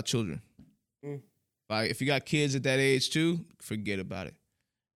think about children. If you got kids at that age too, forget about it.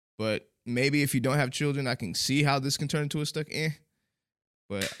 But maybe if you don't have children, I can see how this can turn into a stuck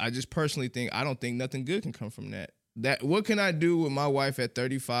But I just personally think, I don't think nothing good can come from that. What can I do with my wife at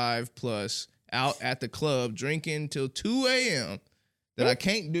 35 plus out at the club drinking till 2 a.m. that I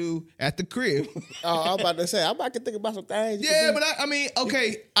can't do at the crib? I'm about to say, I'm about to think about some things. Yeah, but I mean,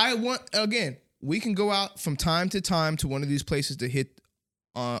 okay, we can go out from time to time to one of these places to hit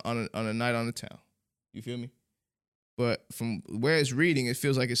on a night on the town. You feel me? But from where it's reading, it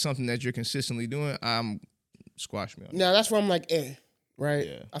feels like it's something that you're consistently doing. Squash me on that. Now, that's where I'm like, right?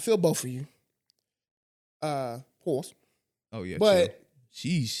 Yeah. I feel both for you. Pause. Oh, yeah. But,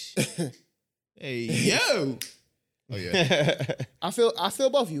 sheesh. Hey, yo. Oh, yeah. I feel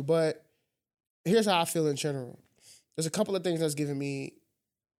both of you, but here's how I feel in general. There's a couple of things that's giving me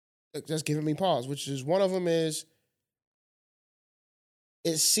pause, which is one of them is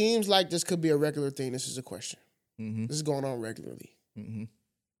it seems like this could be a regular thing. This is a question. Mm-hmm. This is going on regularly. Mm-hmm.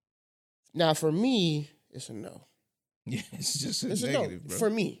 Now, for me, it's a no. Yeah, it's just it's negative, no bro. For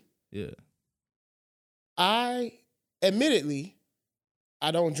me. Yeah. Admittedly,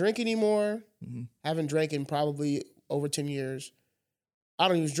 I don't drink anymore. Mm-hmm. Haven't drank in probably over 10 years. I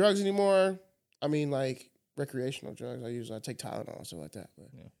don't use drugs anymore. I mean, like recreational drugs. I take Tylenol and stuff like that. But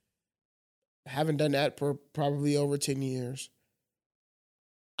I haven't done that for probably over 10 years.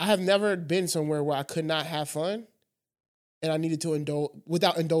 I have never been somewhere where I could not have fun and I needed to indulge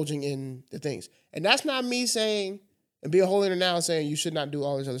without indulging in the things. And that's not me saying, and be a holier now saying you should not do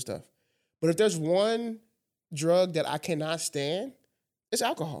all this other stuff. But if there's one drug that I cannot stand, it's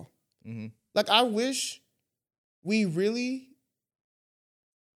alcohol. Mm-hmm. Like, I wish there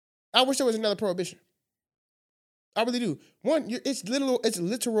was another prohibition. I really do. One, it's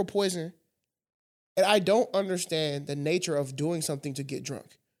literal poison. And I don't understand the nature of doing something to get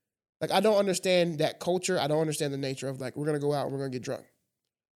drunk. Like, I don't understand that culture. I don't understand the nature of, like, we're going to go out and we're going to get drunk.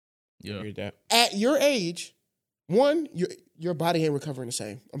 Yeah. At your age, one, your body ain't recovering the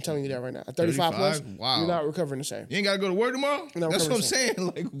same. I'm telling you that right now. At 35 plus, wow. You're not recovering the same. You ain't got to go to work tomorrow? That's what I'm saying.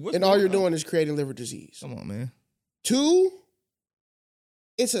 Like, and all you're doing is creating liver disease. Come on, man. Two,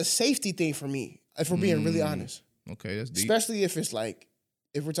 it's a safety thing for me, if we're being really honest. Okay, that's deep. Especially if it's like,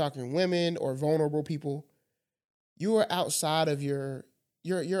 if we're talking women or vulnerable people, you are outside of you're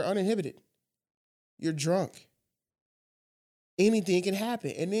uninhibited. You're drunk. Anything can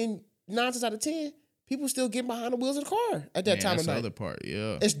happen. And then 9 times out of 10, people still get behind the wheels of the car at that time of night. That's the other part,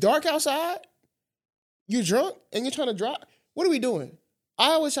 yeah. It's dark outside. You're drunk and you're trying to drive. What are we doing?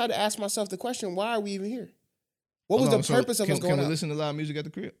 I always try to ask myself the question, why are we even here? What was the purpose of us going out? Can we listen to loud music at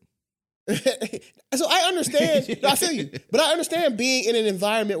the crib? So I understand. I feel you. But I understand being in an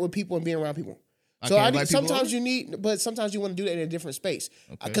environment with people and being around people. So sometimes you need, but sometimes you want to do that in a different space.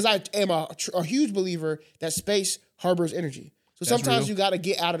 Because I am a huge believer that space harbors energy. So sometimes you got to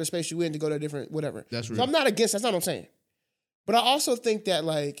get out of the space you're in to go to a different whatever. That's real. So I'm not against, that's not what I'm saying. But I also think that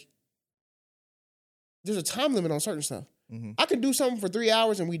like, there's a time limit on certain stuff. Mm-hmm. I can do something for 3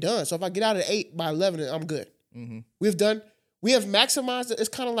 hours and we done. So if I get out at 8 by 11, I'm good. Mm-hmm. We have maximized it. It's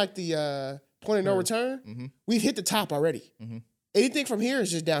kind of like the point of no return. Mm-hmm. We've hit the top already. Mm-hmm. Anything from here is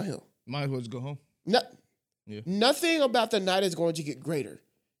just downhill. Might as well just go home. Nothing about the night is going to get greater.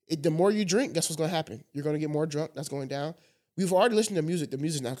 The more you drink, guess what's going to happen? You're going to get more drunk. That's going down. We've already listened to music. The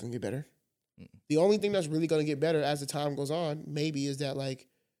music's not going to get better. Mm-hmm. The only thing that's really going to get better as the time goes on, maybe, is that like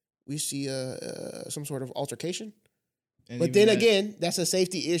we see some sort of altercation. But then again, that's a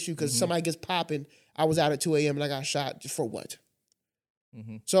safety issue because somebody gets popping. I was out at 2 a.m. and I got shot for what?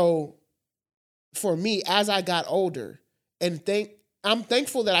 Mm-hmm. So for me, as I got older, and I'm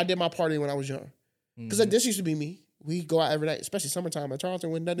thankful that I did my party when I was young. Because this used to be me. We go out every night, especially summertime at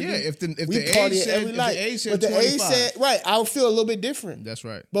Charleston when nothing. Yeah, if the age said, every night. If the age said 25. The age said, right, I'll feel a little bit different. That's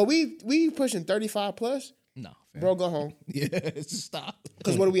right. But we pushing 35 plus. No. Fam. Bro, go home. Yeah, stop.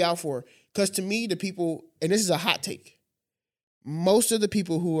 Because what are we out for? Because to me, the people, and this is a hot take, most of the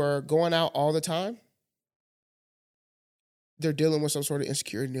people who are going out all the time, they're dealing with some sort of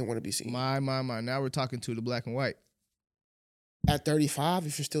insecurity and they want to be seen. My. Now we're talking to the black and white. At 35,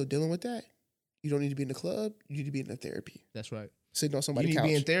 if you're still dealing with that, you don't need to be in the club. You need to be in the therapy. That's right. Sitting on somebody's couch.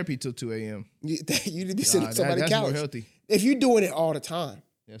 You need to be in therapy till 2 a.m. You need to be sitting on somebody's couch. That's more healthy. If you're doing it all the time.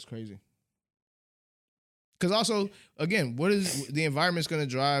 That's crazy. Because also, again, what is the environment's going to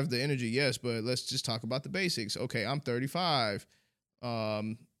drive the energy? Yes, but let's just talk about the basics. Okay, I'm 35,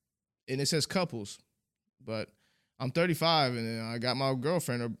 and it says couples, but I'm 35, and I got my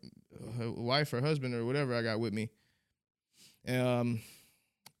girlfriend or her wife or husband or whatever I got with me.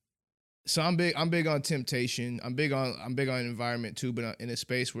 So I'm big on temptation. I'm big on environment too, but in a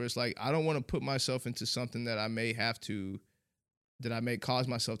space where it's like I don't want to put myself into something that I may cause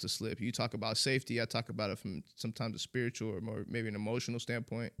myself to slip. You talk about safety, I talk about it from sometimes a spiritual or more maybe an emotional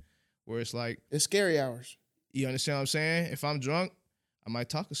standpoint, where it's like it's scary hours. You understand what I'm saying? If I'm drunk, I might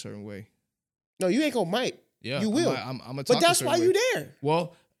talk a certain way. No, you ain't gonna might. Yeah, you will. I'm gonna talk. But that's why you there.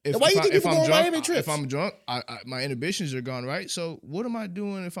 Well. If I'm drunk, my inhibitions are gone, right? So what am I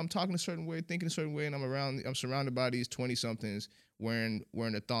doing if I'm talking a certain way, thinking a certain way, and I'm surrounded by these 20-somethings wearing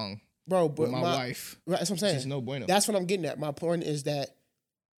a thong, bro? But with my wife, right, that's what I'm saying. It's no bueno. That's what I'm getting at. My point is that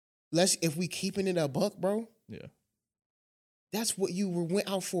if we keeping it a buck, bro. Yeah, that's what you went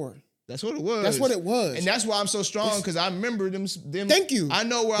out for. That's what it was. That's what it was. And that's why I'm so strong, because I remember them. Thank you. I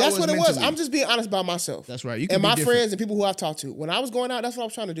know where that's I was what it mentally. was. I'm just being honest about myself. That's right. You can and my friends and people who I've talked to. When I was going out, that's what I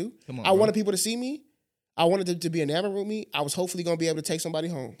was trying to do. Come on, I wanted people to see me. I wanted them to be enamored with me. I was hopefully going to be able to take somebody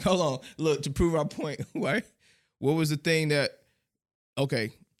home. Hold on. Look, to prove our point, right? What was the thing that,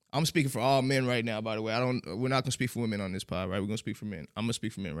 okay, I'm speaking for all men right now, by the way. We're not going to speak for women on this pod, right? We're going to speak for men. I'm going to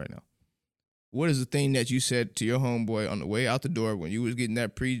speak for men right now. What is the thing that you said to your homeboy on the way out the door when you was getting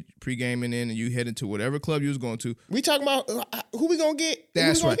that pre-gaming in and you headed to whatever club you was going to? We talking about who we gonna get?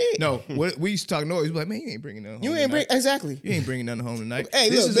 That's right. No, what we used to talk noise. Like, man, you ain't bringing nothing home. You ain't bring exactly. You ain't bringing nothing home tonight. Hey,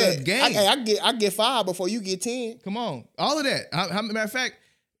 this look, is a game. I get 5 before you get 10. Come on, all of that. Matter of fact,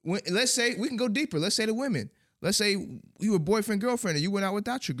 let's say we can go deeper. Let's say the women. Let's say you were boyfriend, girlfriend, and you went out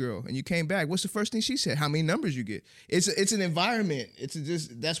without your girl, and you came back. What's the first thing she said? How many numbers you get? It's an environment.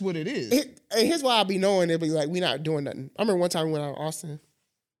 That's what it is. And here's why I be knowing it, be like, we not doing nothing. I remember one time we went out in Austin,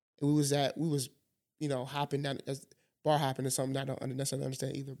 and we was hopping down, bar hopping or something that I don't necessarily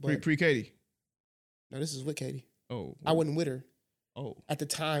understand either. But pre Katie. No, this is with Katie. Oh, I wasn't with her. Oh, at the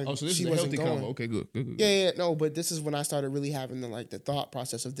time. Oh, so this she is a wasn't healthy going. combo. Okay, good. Yeah, no, but this is when I started really having the thought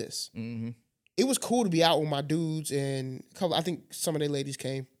process of this. Mm-hmm. It was cool to be out with my dudes and I think some of their ladies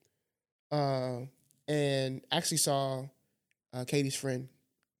came, and actually saw Katie's friend,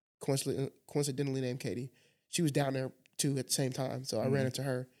 coincidentally named Katie. She was down there too at the same time, so I ran into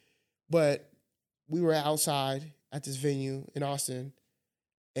her. But we were outside at this venue in Austin,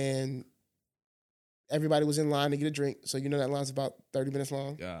 and everybody was in line to get a drink. So that line's about 30 minutes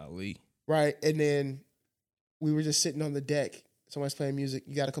long. Golly. Right, and then we were just sitting on the deck. Someone's playing music.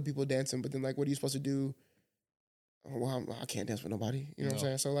 You got a couple people dancing, but then like, what are you supposed to do? Oh, well, I can't dance with nobody. You know what I'm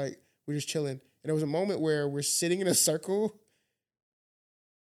saying? So like, we're just chilling. And there was a moment where we're sitting in a circle,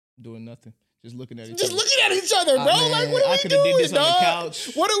 doing nothing. Just looking at each just other. looking at each other, bro. Man, like, what are I we coulda did doing, this on the dog?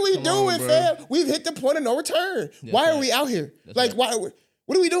 couch. What are we Come doing, on, bro. fam? We've hit the point of no return. Why are we out here? That's like, right. why?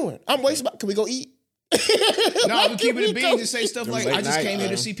 What are we doing? I'm wasting. Can we go eat? No, I'm keeping it being. Just say stuff like, late I just night, came here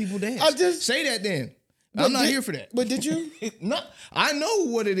to bro. see people dance. I just- say that then. I'm not here for that. But did you? No, I know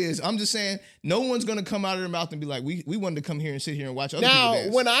what it is. I'm just saying, no one's gonna come out of their mouth and be like, "We wanted to come here and sit here and watch other people Now,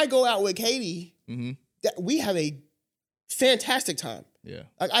 dance." when I go out with Katie, we have a fantastic time. Yeah,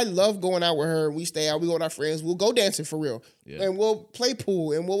 Like, I love going out with her. We stay out. We go with our friends. We'll go dancing for real. Yeah. And we'll play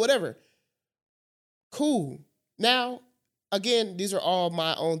pool and we'll whatever. Cool. Now, again, these are all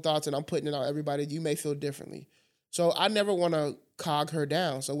my own thoughts and I'm putting it on everybody. You may feel differently. So I never want to cog her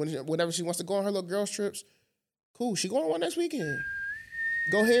down. So whenever she wants to go on her little girls trips, cool. She going on one next weekend.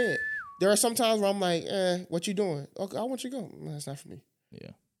 Go ahead. There are some times where I'm like, what you doing? Okay, I want you to go. No, that's not for me. yeah.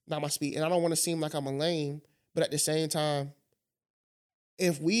 Not my speed. And I don't want to seem like I'm a lame, but at the same time,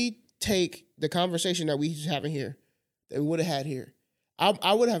 if we take the conversation that we just having here, that we would have had here,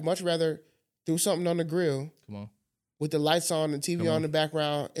 I would have much rather do something on the grill Come on, with the lights on and TV on in the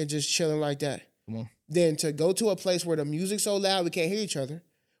background and just chilling like that. come on. Than to go to a place where the music's so loud we can't hear each other.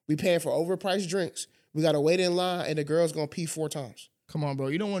 We paying for overpriced drinks. We got to wait in line and the girl's going to pee 4 times. Come on, bro.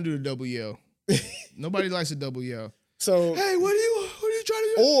 You don't want to do the double yell. Nobody likes a double yell. So, Hey, what are you trying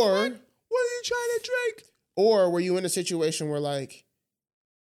to do? or, What are you trying to drink? or were you in a situation where like,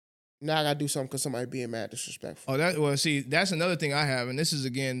 now I got to do something because somebody being mad disrespectful. Oh, see, that's another thing I have, and this is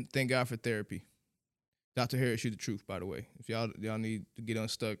again, thank God for therapy. Dr. Harris, you the truth, by the way. If y'all need to get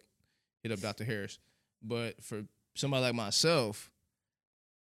unstuck, hit up Dr. Harris. But for somebody like myself,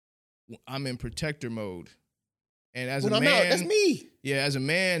 I'm in protector mode, and as a man, that's me. Yeah, as a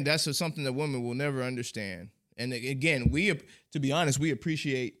man, that's something that women will never understand. And again, to be honest, we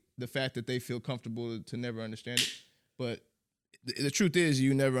appreciate the fact that they feel comfortable to never understand it. But the truth is,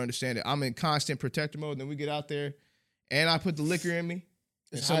 you never understand it. I'm in constant protector mode. Then we get out there, and I put the liquor in me.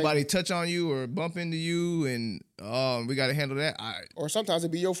 If somebody touch on you or bump into you, and we got to handle that. Or sometimes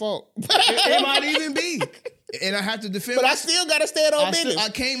it be your fault. It might even be, and I have to defend. But I still got to stand on business. I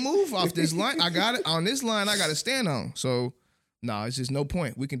can't move off this line. I got it on this line. I got to stand on. So, it's just no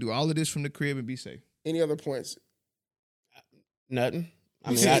point. We can do all of this from the crib and be safe. Any other points? Nothing. I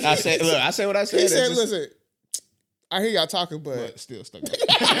mean, I say, look, I say what I said. He said, listen, I hear y'all talking, but still stuck.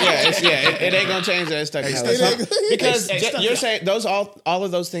 It ain't gonna change that. It's stuck. Because you're saying all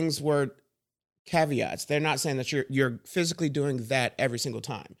of those things were caveats. They're not saying that you're physically doing that every single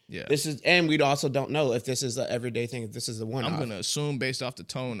time. Yeah. And we also don't know if this is an everyday thing. If this is the one. I'm gonna assume based off the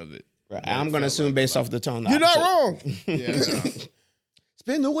tone of it. Right. I'm gonna assume based off the tone. You're not wrong. Yeah.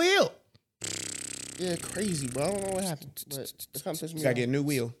 Spin the wheel. Yeah, crazy, bro. I don't know what happened, but it's kind of pissed me Gotta off. get a new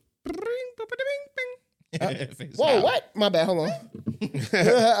wheel. Whoa, what? My bad. Hold on.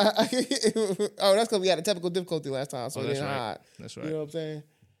 Oh, that's because we had a technical difficulty last time, so it that's didn't right. hide. That's right. You know what I'm saying?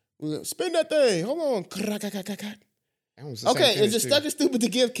 Spin that thing. Hold on. Okay, is it stuck and stupid to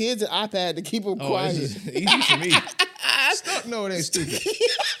give kids an iPad to keep them quiet? It's just easy for me. Stuck? No, it ain't stupid.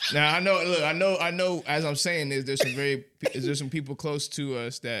 Now I know. Look, I know. As I'm saying this, there's some people close to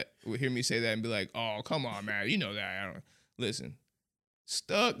us that will hear me say that and be like, "Oh, come on, man. You know that." I don't listen.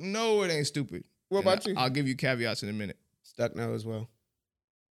 Stuck? No, it ain't stupid. What about you? I'll give you caveats in a minute. Stuck no as well.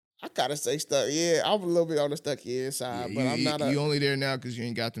 I gotta say stuck. Yeah, I'm a little bit on the stuck side, but I'm not. You only there now because you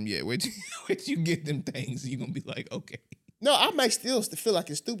ain't got them yet. Wait till you get them things. You gonna be like, okay. No, I might still feel like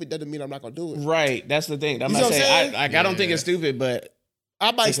it's stupid. Doesn't mean I'm not gonna do it. Right. That's the thing. I'm You not know what I'm saying. saying? I don't think it's stupid, but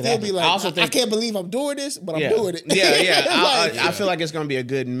I might still be like, I can't believe I'm doing this, but I'm doing it. Yeah. Like, I feel like it's going to be a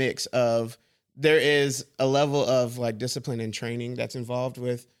good mix of there is a level of like discipline and training that's involved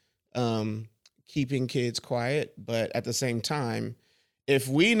with keeping kids quiet, but at the same time, if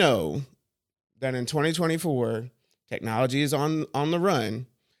we know that in 2024 technology is on the run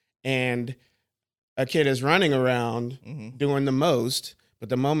and a kid is running around doing the most, but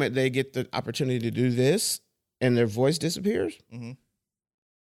the moment they get the opportunity to do this and their voice disappears,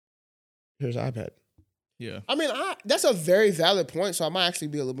 here's an iPad. Yeah. I mean, that's a very valid point, so I might actually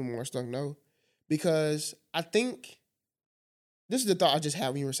be a little bit more stuck no, because I think this is the thought I just had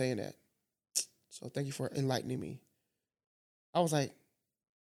when you were saying that. So thank you for enlightening me. I was like,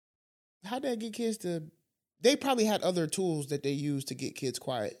 how'd they get kids to... They probably had other tools that they used to get kids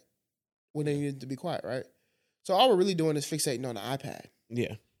quiet when they needed to be quiet, right? So all we're really doing is fixating on the iPad.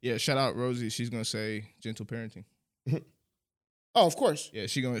 Yeah. Yeah, shout out Rosie. She's going to say gentle parenting. Oh, of course. Yeah,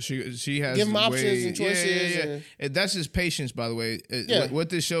 she has give them options and choices. Yeah. And that's just patience, by the way. What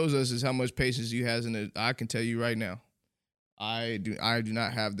this shows us is how much patience you has, and I can tell you right now, I do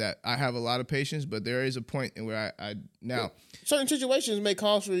not have that. I have a lot of patience, but there is a point in where I now certain situations may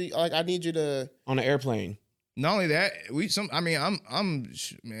call for like I need you to on an airplane. Not only that, I'm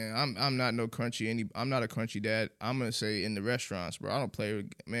not no crunchy. I'm not a crunchy dad. I'm gonna say in the restaurants, bro. I don't play with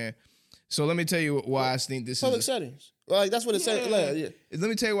man. So let me tell you why I think this public is settings. Like that's what it said. Yeah. Let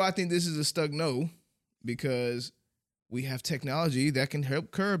me tell you why I think this is a stuck no, because we have technology that can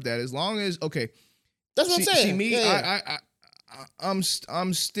help curb that. As long as that's what I'm saying. See me,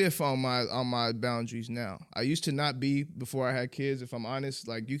 I'm stiff on my boundaries now. I used to not be before I had kids. If I'm honest,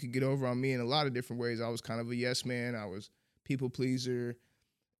 like you could get over on me in a lot of different ways. I was kind of a yes man. I was people pleaser.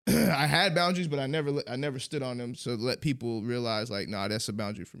 I had boundaries, but I never stood on them. So let people realize, like, nah, that's a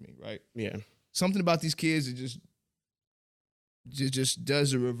boundary for me, right? Yeah. Something about these kids, it just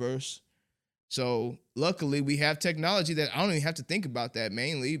does the reverse. So luckily, we have technology that I don't even have to think about that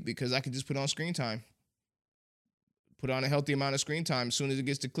mainly because I can just put on screen time. Put on a healthy amount of screen time as soon as it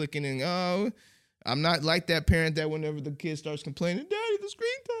gets to clicking and I'm not like that parent that whenever the kid starts complaining, Daddy, the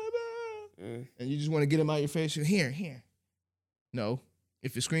screen time, and you just want to get them out your face. Here. No.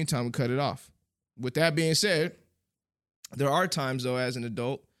 If it's screen time, we cut it off. With that being said, there are times, though, as an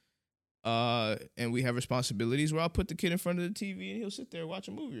adult, and we have responsibilities where I'll put the kid in front of the TV and he'll sit there and watch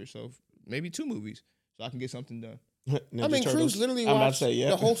a movie or so, maybe 2 movies, so I can get something done. Cruz literally watched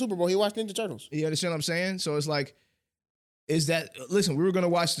the whole Super Bowl. He watched Ninja Turtles. You understand what I'm saying? So it's like, listen, we were going to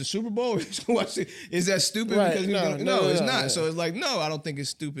watch the Super Bowl. Is that stupid? Right. Because No, it's not. Yeah. So it's like, no, I don't think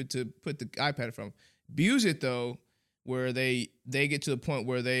it's stupid to put the iPad in front of them. Abuse it, though, where they get to the point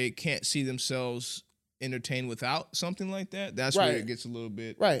where they can't see themselves entertained without something like that. That's where it gets a little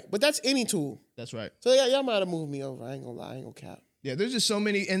bit. Right. But that's any tool. That's right. So y'all might have moved me over. I ain't gonna lie. I ain't gonna cap. Yeah, there's just so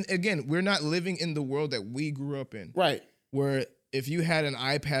many. And again, we're not living in the world that we grew up in. Right. Where if you had an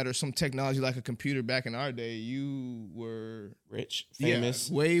iPad or some technology like a computer back in our day, you were rich, famous,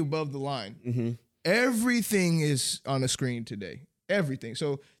 way above the line. Mm-hmm. Everything is on a screen today. Everything.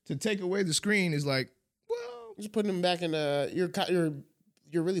 So to take away the screen is like, well, just putting them back in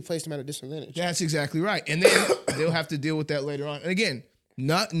you're really placing them at a disadvantage. That's exactly right. And then they'll have to deal with that later on. And again,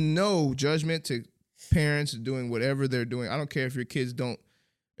 no judgment to parents doing whatever they're doing. I don't care if your kids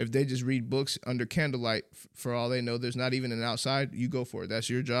if they just read books under candlelight, for all they know, there's not even an outside, you go for it. That's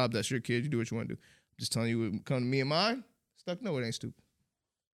your job. That's your kid. You do what you want to do. I'm just telling you, when it comes to me and mine, stuck, no, it ain't stupid.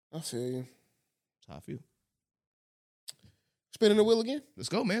 I feel you. That's how I feel. Spinning the wheel again? Let's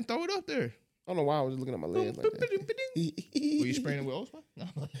go, man. Throw it up there. I don't know why I was looking at my legs like that. Were you spraying it with Old Spice? No.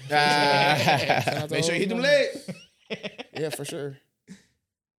 Make sure you hit them legs. Yeah, for sure.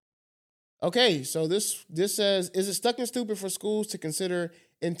 Okay, so this says, is it stuck and stupid for schools to consider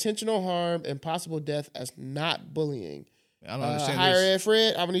intentional harm and possible death as not bullying? I don't understand Higher Ed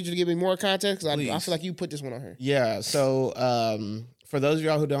Fred, I'm going to need you to give me more context because I feel like you put this one on here. Yeah, so for those of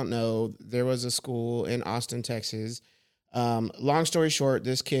y'all who don't know, there was a school in Austin, Texas. Long story short,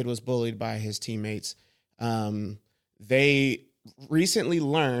 this kid was bullied by his teammates. They recently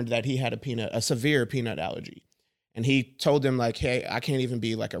learned that he had a severe peanut allergy. And he told them, like, hey, I can't even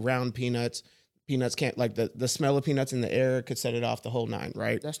be, like, around peanuts. Peanuts can't, like, the smell of peanuts in the air could set it off, the whole 9,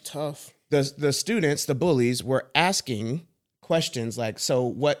 right? That's tough. The students, the bullies, were asking questions like, so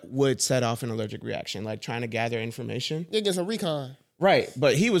what would set off an allergic reaction? Like, trying to gather information. Yeah, get some recon. Right.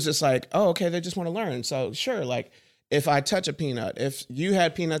 But he was just like, oh, okay, they just want to learn. So, sure, like, if I touch a peanut, if you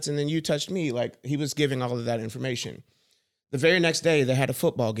had peanuts and then you touched me, like, he was giving all of that information. The very next day, they had a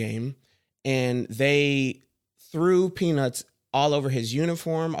football game, and they threw peanuts all over his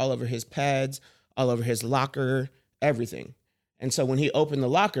uniform, all over his pads, all over his locker, everything. And so when he opened the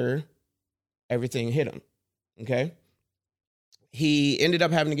locker, everything hit him, okay? He ended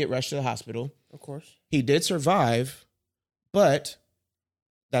up having to get rushed to the hospital. Of course. He did survive, but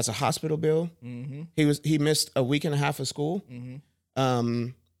that's a hospital bill. Mm-hmm. He missed a week and a half of school. Mm-hmm.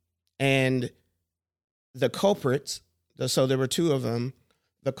 And the culprits, so there were 2 of them,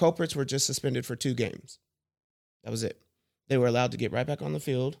 the culprits were just suspended for 2 games. That was it. They were allowed to get right back on the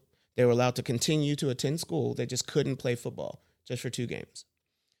field. They were allowed to continue to attend school. They just couldn't play football just for 2 games.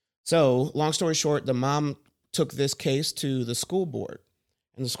 So long story short, the mom took this case to the school board.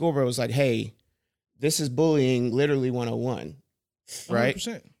 And the school board was like, hey, this is bullying literally 101, right?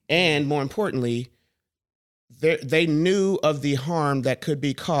 100%. And more importantly, they knew of the harm that could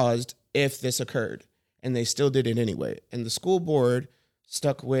be caused if this occurred. And they still did it anyway. And the school board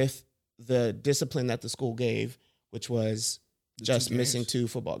stuck with the discipline that the school gave, which was just missing 2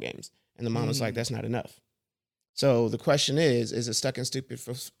 football games. And the mom was like, that's not enough. So the question is it stuck and stupid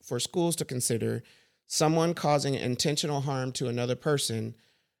for schools to consider someone causing intentional harm to another person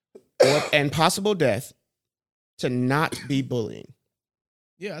and possible death to not be bullying?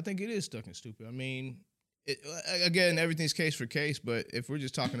 Yeah, I think it is stuck and stupid. I mean, again, everything's case for case, but if we're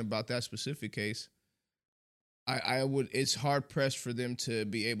just talking about that specific case, I would. It's hard pressed for them to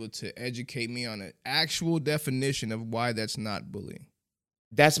be able to educate me on an actual definition of why that's not bullying.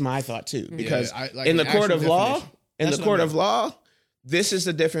 That's my thought too, because like in the court of law, law, this is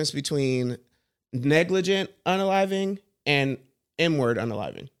the difference between negligent unaliving and M-word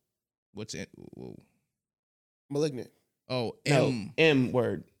unaliving. What's it? Whoa. Malignant. Oh,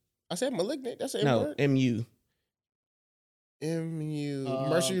 M-word. I said malignant. That's an No, M-word. M-U. M-U.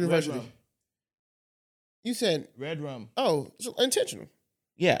 Mercer University. You said red rum. Oh, so intentional.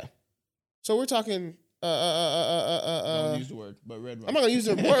 Yeah. So we're talking. Don't use the word, but red rum. I'm not gonna use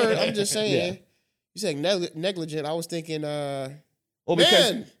the word. I'm just saying. Yeah. You said negligent. I was thinking. Well,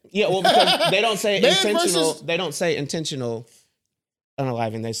 because they don't say intentional. They don't say intentional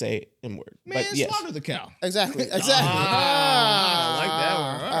unaliving. They say M-word. Man, but yes. slaughter the cow. Exactly. I like that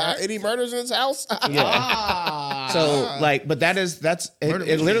one. All right. Any murders in this house? Yeah. So but that's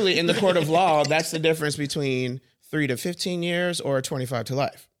literally in the court of law. That's the difference between 3 to 15 years or 25 to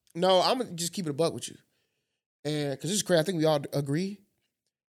life. No, I'm gonna just keep it a buck with you, and because this is crazy. I think we all agree.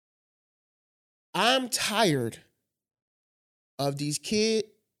 I'm tired of these kids.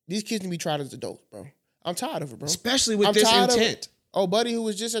 These kids need to be tried as adults, bro. I'm tired of it, bro. Especially with this intent. Oh, buddy, who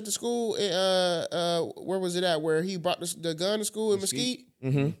was just at the school. Where was it at? Where he brought the gun to school in Mesquite.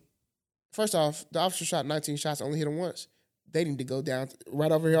 Mm-hmm. First off, the officer shot 19 shots, only hit him once. They need to go down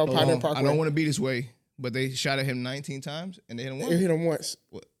right over here on Pioneer Parkway. I don't want to be this way, but they shot at him 19 times and they hit him once. They hit him once.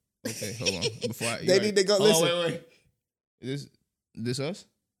 What? Okay, hold on. They need to go. Listen. Wait. Is this us?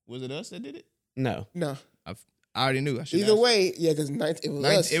 Was it us that did it? No. I already knew. Either way, yeah, because it was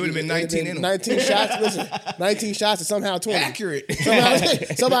us. It would have been 19 in them. 19 shots. Listen, 19 shots and somehow 20. Accurate.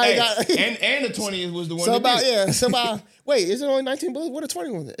 Somebody got and the 20 was the one. Somebody. Wait, is it only 19 bullets? What a 20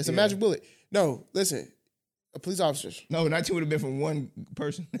 was? It's a magic bullet. No, listen, police officers. No, 19 would have been from one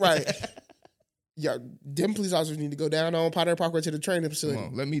person. Right. Yeah, them police officers need to go down on Pioneer Parkway to the training facility.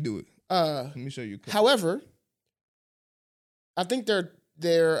 Come on, let me do it. Let me show you. However, I think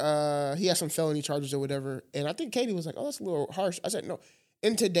he has some felony charges or whatever. And I think Katie was like, oh, that's a little harsh. I said, no.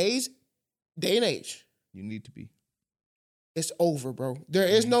 In today's day and age, you need to be. It's over, bro. There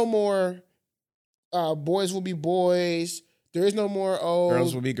is no more boys will be boys. There is no more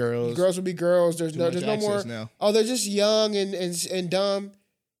girls will be girls. Girls will be girls. There's no more now. Oh, they're just young and dumb.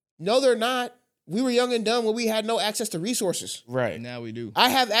 No, they're not. We were young and dumb when we had no access to resources. Right. Now we do. I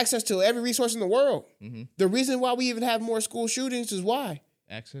have access to every resource in the world. Mm-hmm. The reason why we even have more school shootings is why.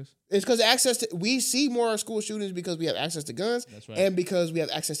 Access? It's because we see more school shootings because we have access to guns. That's right. And because we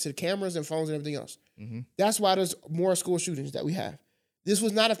have access to cameras and phones and everything else. Mm-hmm. That's why there's more school shootings that we have. This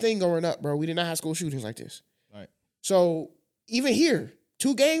was not a thing growing up, bro. We did not have school shootings like this. Right. So even here,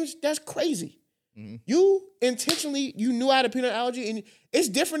 2 games, that's crazy. Mm-hmm. You intentionally, you knew I had a peanut allergy, and it's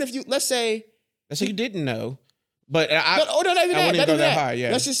different if you, let's say you didn't know, but not even that. High.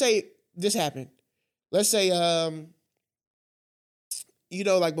 Yeah. Let's just say this happened. Let's say,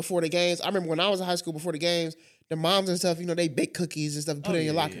 like before the games. I remember when I was in high school before the games, the moms and stuff, they bake cookies and stuff and put it in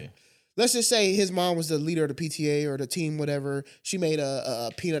your locker. Yeah. Let's just say his mom was the leader of the PTA or the team, whatever. She made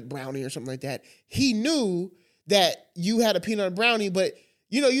a peanut brownie or something like that. He knew that you had a peanut brownie, but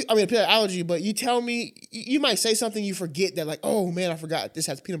a peanut allergy, but you tell me, you might say something, you forget that, like, oh man, I forgot this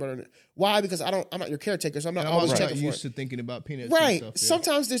has peanut butter in it. Why? Because I'm not your caretaker, so I'm not always checking for it. Used to thinking about peanuts. Right. And stuff, yeah.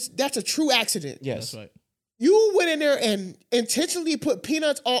 Sometimes that's a true accident. Yes. That's right. You went in there and intentionally put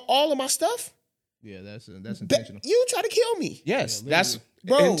peanuts on all of my stuff? Yeah, that's intentional. You try to kill me. Yes, yeah, that's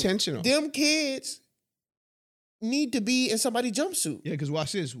intentional. Them kids need to be in somebody's jumpsuit. Yeah, because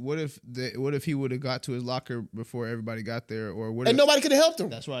watch this. What if he would have got to his locker before everybody got there, or what? And nobody could have helped him.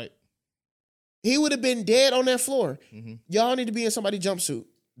 That's right. He would have been dead on that floor. Mm-hmm. Y'all need to be in somebody's jumpsuit.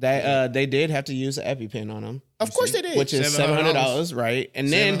 They did have to use an EpiPen on him. Of course they did. Which is $700, right? And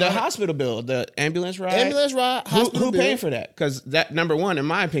then the hospital bill, the ambulance ride. Hospital who paying for that? Because that, number one, in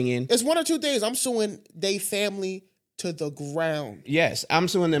my opinion, it's one or two things. I'm suing they family to the ground. Yes, I'm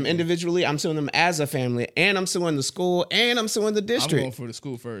suing them individually. I'm suing them as a family, and I'm suing the school, and I'm suing the district. I'm going for the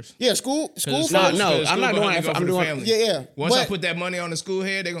school first. Yeah, school first. No, I'm not doing it. I'm doing family. Yeah. Once I put that money on the school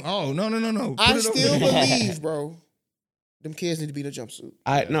head, they go, oh no. I still believe, bro. Them kids need to be in a jumpsuit.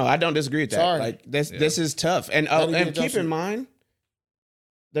 I don't disagree with that. Sorry. Like this is tough. And keep in mind,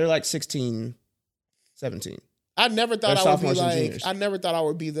 they're like 16, 17. I never thought I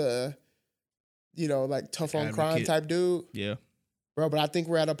would be the like tough on crime type dude. Yeah. Bro, but I think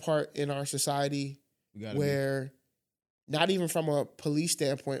we're at a part in our society where not even from a police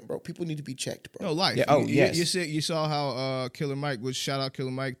standpoint, bro, people need to be checked, bro. No, life. Yeah. Oh, yes. You saw how Killer Mike was, shout out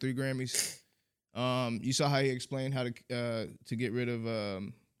Killer Mike, 3 Grammys. You saw how he explained how to get rid of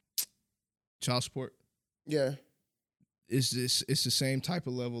child support. Yeah. It's the same type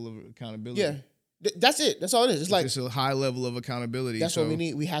of level of accountability. Yeah. That's it. That's all it is. It's like it's a high level of accountability. That's what we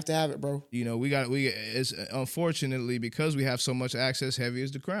need. We have to have it, bro. It's unfortunately because we have so much access, heavy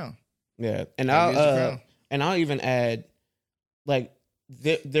is the crown. Yeah. And I'll even add, like,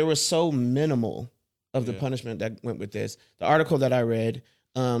 there was so minimal of the punishment that went with this. The article that I read,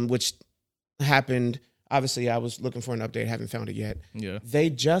 which happened, obviously I was looking for an update, haven't found it yet. Yeah. They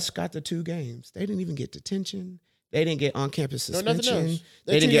just got the 2 games. They didn't even get detention. They didn't get on-campus suspension. Nothing else.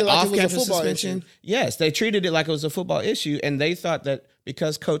 They didn't get off-campus suspension. Issue. Yes, they treated it like it was a football issue, and they thought that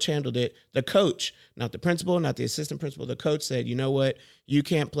because coach handled it, the coach, not the principal, not the assistant principal, the coach said, you know what, you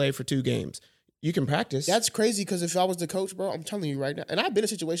can't play for 2 games. You can practice. That's crazy because if I was the coach, bro, I'm telling you right now, and I've been in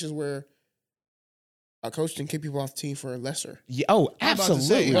situations where a coach can kick people off the team for lesser. Yeah,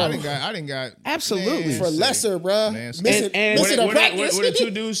 absolutely. I didn't got absolutely for lesser, bro. Missing a practice. Were the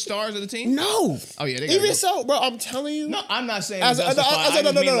 2 dudes stars of the team? No. Oh yeah, even so, bro. I'm telling you. No, I'm not saying like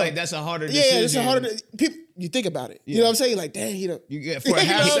that's a harder decision. Yeah, it's a harder. People, you think about it. You know what I'm saying? Like, dang, you get for a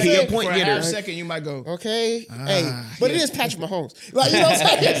half second, you might go, okay, but it is Patrick Mahomes. Like, you know what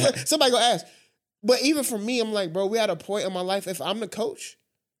I'm saying? Somebody gonna ask. But even for me, I'm like, bro, we at a point in my life. If I'm the coach,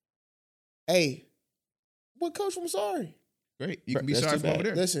 what coach? I'm sorry. Great. You can be sorry for over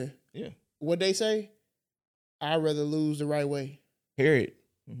there. Listen. Yeah. What they say, I'd rather lose the right way. Period.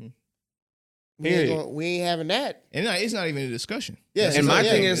 Mm-hmm. We ain't having that. And it's not even a discussion. Yeah. And my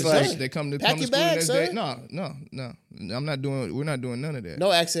thing is like, they come to pack school your bag, the next day. No. We're not doing none of that.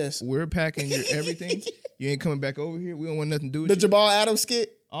 No access. We're packing your everything. You ain't coming back over here. We don't want nothing to do with the you. Jamal Adams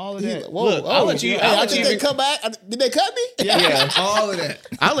skit. All of that. Whoa, look, I'll let you. I think they come back. Did they cut me? Yeah, all of that.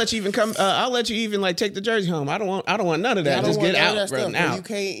 I'll let you even come. I'll let you even like take the jersey home. I don't want none of that. Just get out, bro. Now you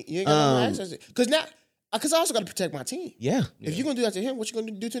ain't got no access. Because I also got to protect my team. Yeah. If you're gonna do that to him, what you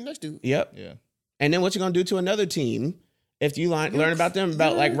gonna do to the next dude? Yep. Yeah. And then what you gonna do to another team if you learn about them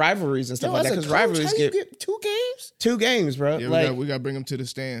about like rivalries and stuff like that? Because rivalries get 2 games. 2 games, bro. Yeah, we got to bring them to the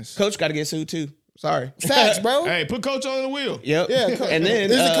stands. Coach got to get sued too. Sorry. Facts, bro. Hey, put coach on the wheel. Yep. Yeah. And then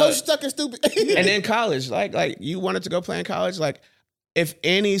is the coach stuck and stupid? And then college, like you wanted to go play in college, like if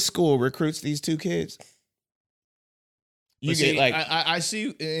any school recruits these 2 kids, you get like I see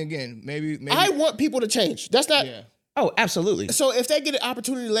again. Maybe I want people to change. That's not. Yeah. Oh, absolutely. So if they get an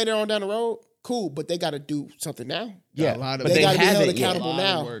opportunity later on down the road, cool. But they got to do something now. Yeah. But they got to be held accountable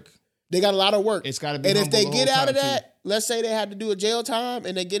now. They got a lot of work. It's got to be. And if they get out of that, let's say they had to do a jail time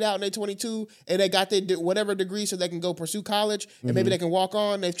and they get out and they're 22 and they got their whatever degree so they can go pursue college and maybe they can walk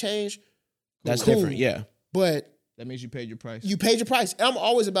on, they've changed. That's different, yeah. But that means you paid your price. You paid your price. And I'm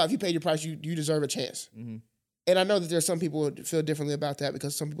always about if you paid your price, you deserve a chance. Mm-hmm. And I know that there's some people who feel differently about that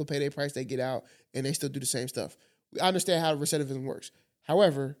because some people pay their price, they get out, and they still do the same stuff. I understand how recidivism works.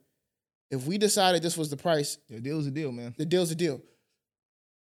 However, if we decided this was the price... The deal's a deal, man. The deal's a deal.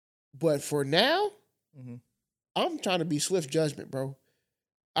 But for now, I'm trying to be swift judgment, bro.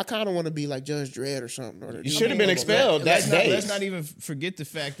 I kind of want to be like Judge Dredd or something. Or you should have been expelled that day. Let's not even forget the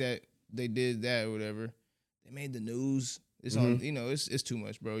fact that they did that or whatever. They made the news. It's on. You know, it's too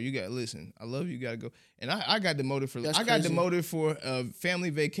much, bro. You got to listen. I love you. You got to go. And I got demoted for. I got demoted for a family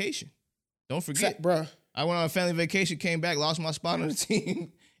vacation. Don't forget, bro. I went on a family vacation, came back, lost my spot on the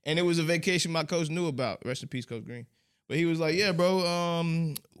team, and it was a vacation my coach knew about. Rest in peace, Coach Green. But he was like, "Yeah,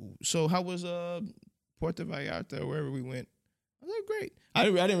 bro. So how was Puerto Vallarta, wherever we went?" I was like, "Great." I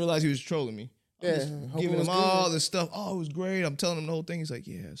didn't realize he was trolling me. Giving him all the stuff. Oh, it was great. I'm telling him the whole thing. He's like,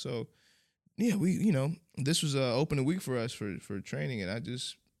 "Yeah." So, yeah, this was an opening week for us for training, and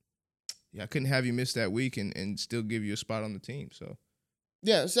I couldn't have you miss that week and still give you a spot on the team. So,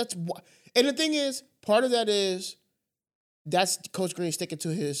 yeah, so and the thing is, part of that is that's Coach Green sticking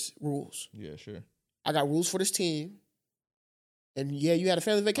to his rules. Yeah, sure. I got rules for this team. And yeah, you had a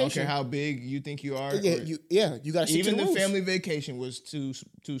family vacation. Okay, how big you think you are? Yeah, you got to stick to the rules. Even the family vacation was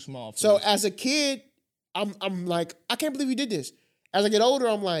too small. So as a kid, I'm like, I can't believe you did this. As I get older,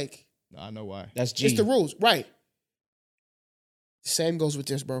 I'm like, I know why. That's G. It's the rules, right? Same goes with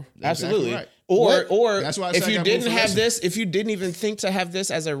this, bro. Absolutely. Right. Or that's why if you didn't have this, if you didn't even think to have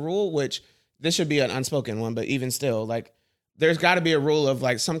this as a rule, which this should be an unspoken one, but even still, like, there's got to be a rule of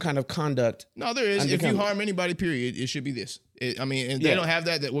like some kind of conduct. No, there is. If you harm anybody, period, it should be this. And they don't have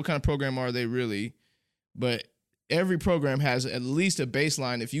that. What kind of program are they really? But every program has at least a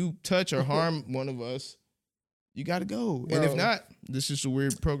baseline. If you touch or harm one of us, you got to go. Bro, and if not, this is a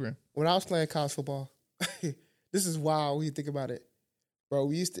weird program. When I was playing college football, this is wild when you think about it. Bro,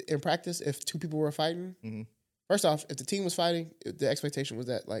 we used to, in practice, if two people were fighting, first off, if the team was fighting, the expectation was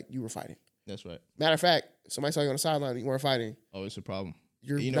that, like, you were fighting. That's right. Matter of fact, somebody saw you on the sideline and you weren't fighting. Oh, it's a problem.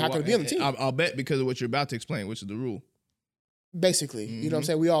 You're not going to be on the team. I'll bet because of what you're about to explain, which is the rule. Basically. You know what I'm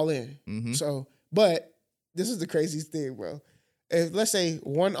saying? We all in. So, but this is the craziest thing, bro. If, let's say,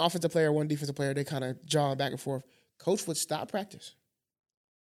 one offensive player, one defensive player, they kind of jawing back and forth, coach would stop practice.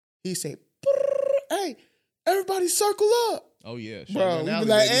 He'd say, hey, everybody circle up. Oh, yeah. Bro, we'd be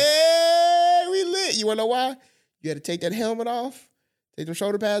like, hey, we lit. You want to know why? You had to take that helmet off, take them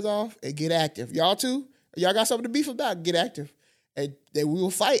shoulder pads off, and get active. Y'all too? Y'all got something to beef about? Get active. And then we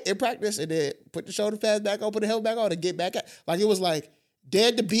will fight in practice and then put the shoulder pads back on, put the helmet back on, and get back at. Like, it was like,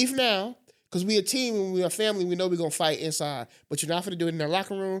 dead to beef now, because we a team and we a family, we know we're going to fight inside. But you're not going to do it in their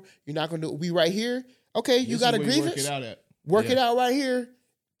locker room. You're not going to do it. We right here. Okay, you got a grievance? Work it out at. Work it out right here.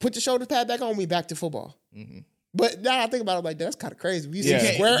 Put the shoulder pad back on, we back to football. But now I think about it, I'm like, that's kind of crazy. We used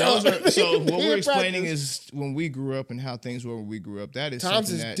to square up. So what we're explaining is when we grew up and how things were when we grew up. That is Times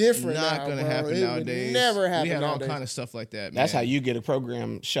something is that's different not now, going to bro. happen It would nowadays. never happen We had nowadays. all kind of stuff like that, man. That's how you get a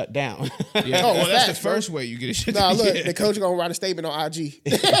program shut down. Yeah. Oh, Well, that's facts, the first way you get it shut Nah, down. look, Yeah. the coach going to write a statement on IG.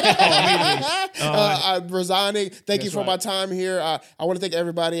 I'm resigning. Thank you for my time here. I want to thank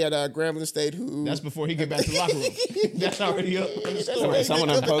everybody at Grambling State who... That's before he get back to the locker room. That's already up. Someone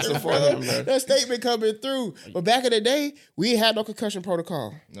done posted for him, bro. That statement coming through. But back in the day, we had no concussion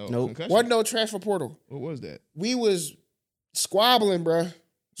protocol. Nope. Concussion? Wasn't no transfer portal. What was that? We was squabbling, bruh.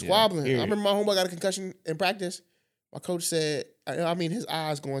 Squabbling. Yeah, I remember my homeboy got a concussion in practice. My coach said, I mean, his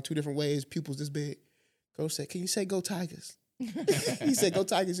eyes going two different ways, pupils this big. Coach said, can you say go Tigers? He said, go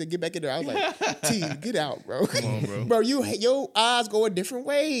Tigers. He said, get back in there. I was like, T, get out, bro. Come on, bro. Bro, your eyes going different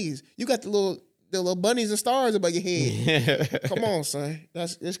ways. You got the little bunnies and stars above your head. Come on, son.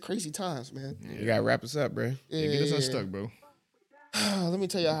 It's crazy times, man. You got to wrap us up, bro. Yeah, get us unstuck, bro. Let me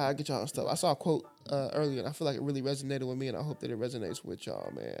tell y'all how I get y'all unstuck. I saw a quote earlier, and I feel like it really resonated with me, and I hope that it resonates with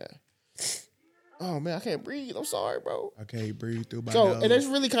y'all, man. Oh, man, I can't breathe. I'm sorry, bro. I can't breathe through my So, nose. and it's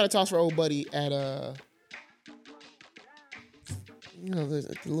really kind of toss for old buddy at you know,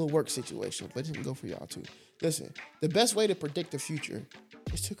 the little work situation, but it can go for y'all too. Listen, the best way to predict the future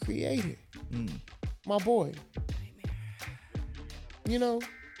is to create it. My boy. You know,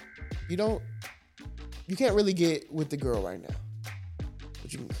 you can't really get with the girl right now.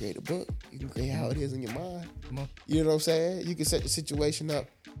 But you can create a book. You can create how it is in your mind. Come on. You know what I'm saying? You can set the situation up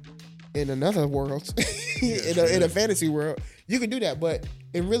in another world, in a fantasy world. You can do that, but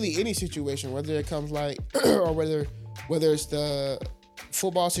in really any situation, whether it comes like, or whether it's the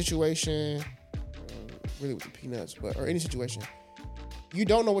football situation, really with the peanuts, or any situation, you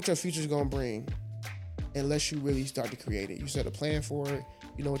don't know what your future is going to bring unless you really start to create it. You set a plan for it.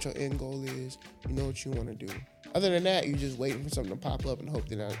 You know what your end goal is. You know what you want to do. Other than that, you're just waiting for something to pop up and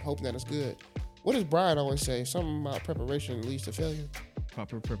hoping that it's good. What does Brian always say? Something about preparation leads to failure.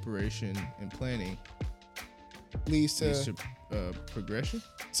 Proper preparation and planning Leads to progression.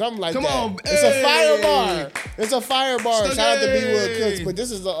 something like Come that. on, It's a fire bar. It's a fire bar. Stuck Shout out to it. B-Wood Cooks, but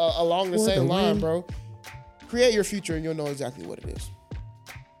this is along the For same the line, win. bro. Create your future and you'll know exactly what it is.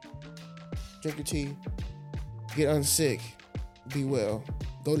 Drink your tea. Get unsick. Be well.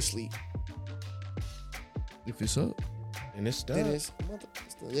 Go to sleep. If it's up. And it's stuck. It is.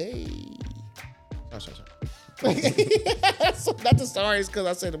 Hey. Sorry. So not the sorry, it's because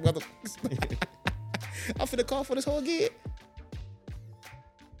I said the mother. I'm finna call for this whole gig.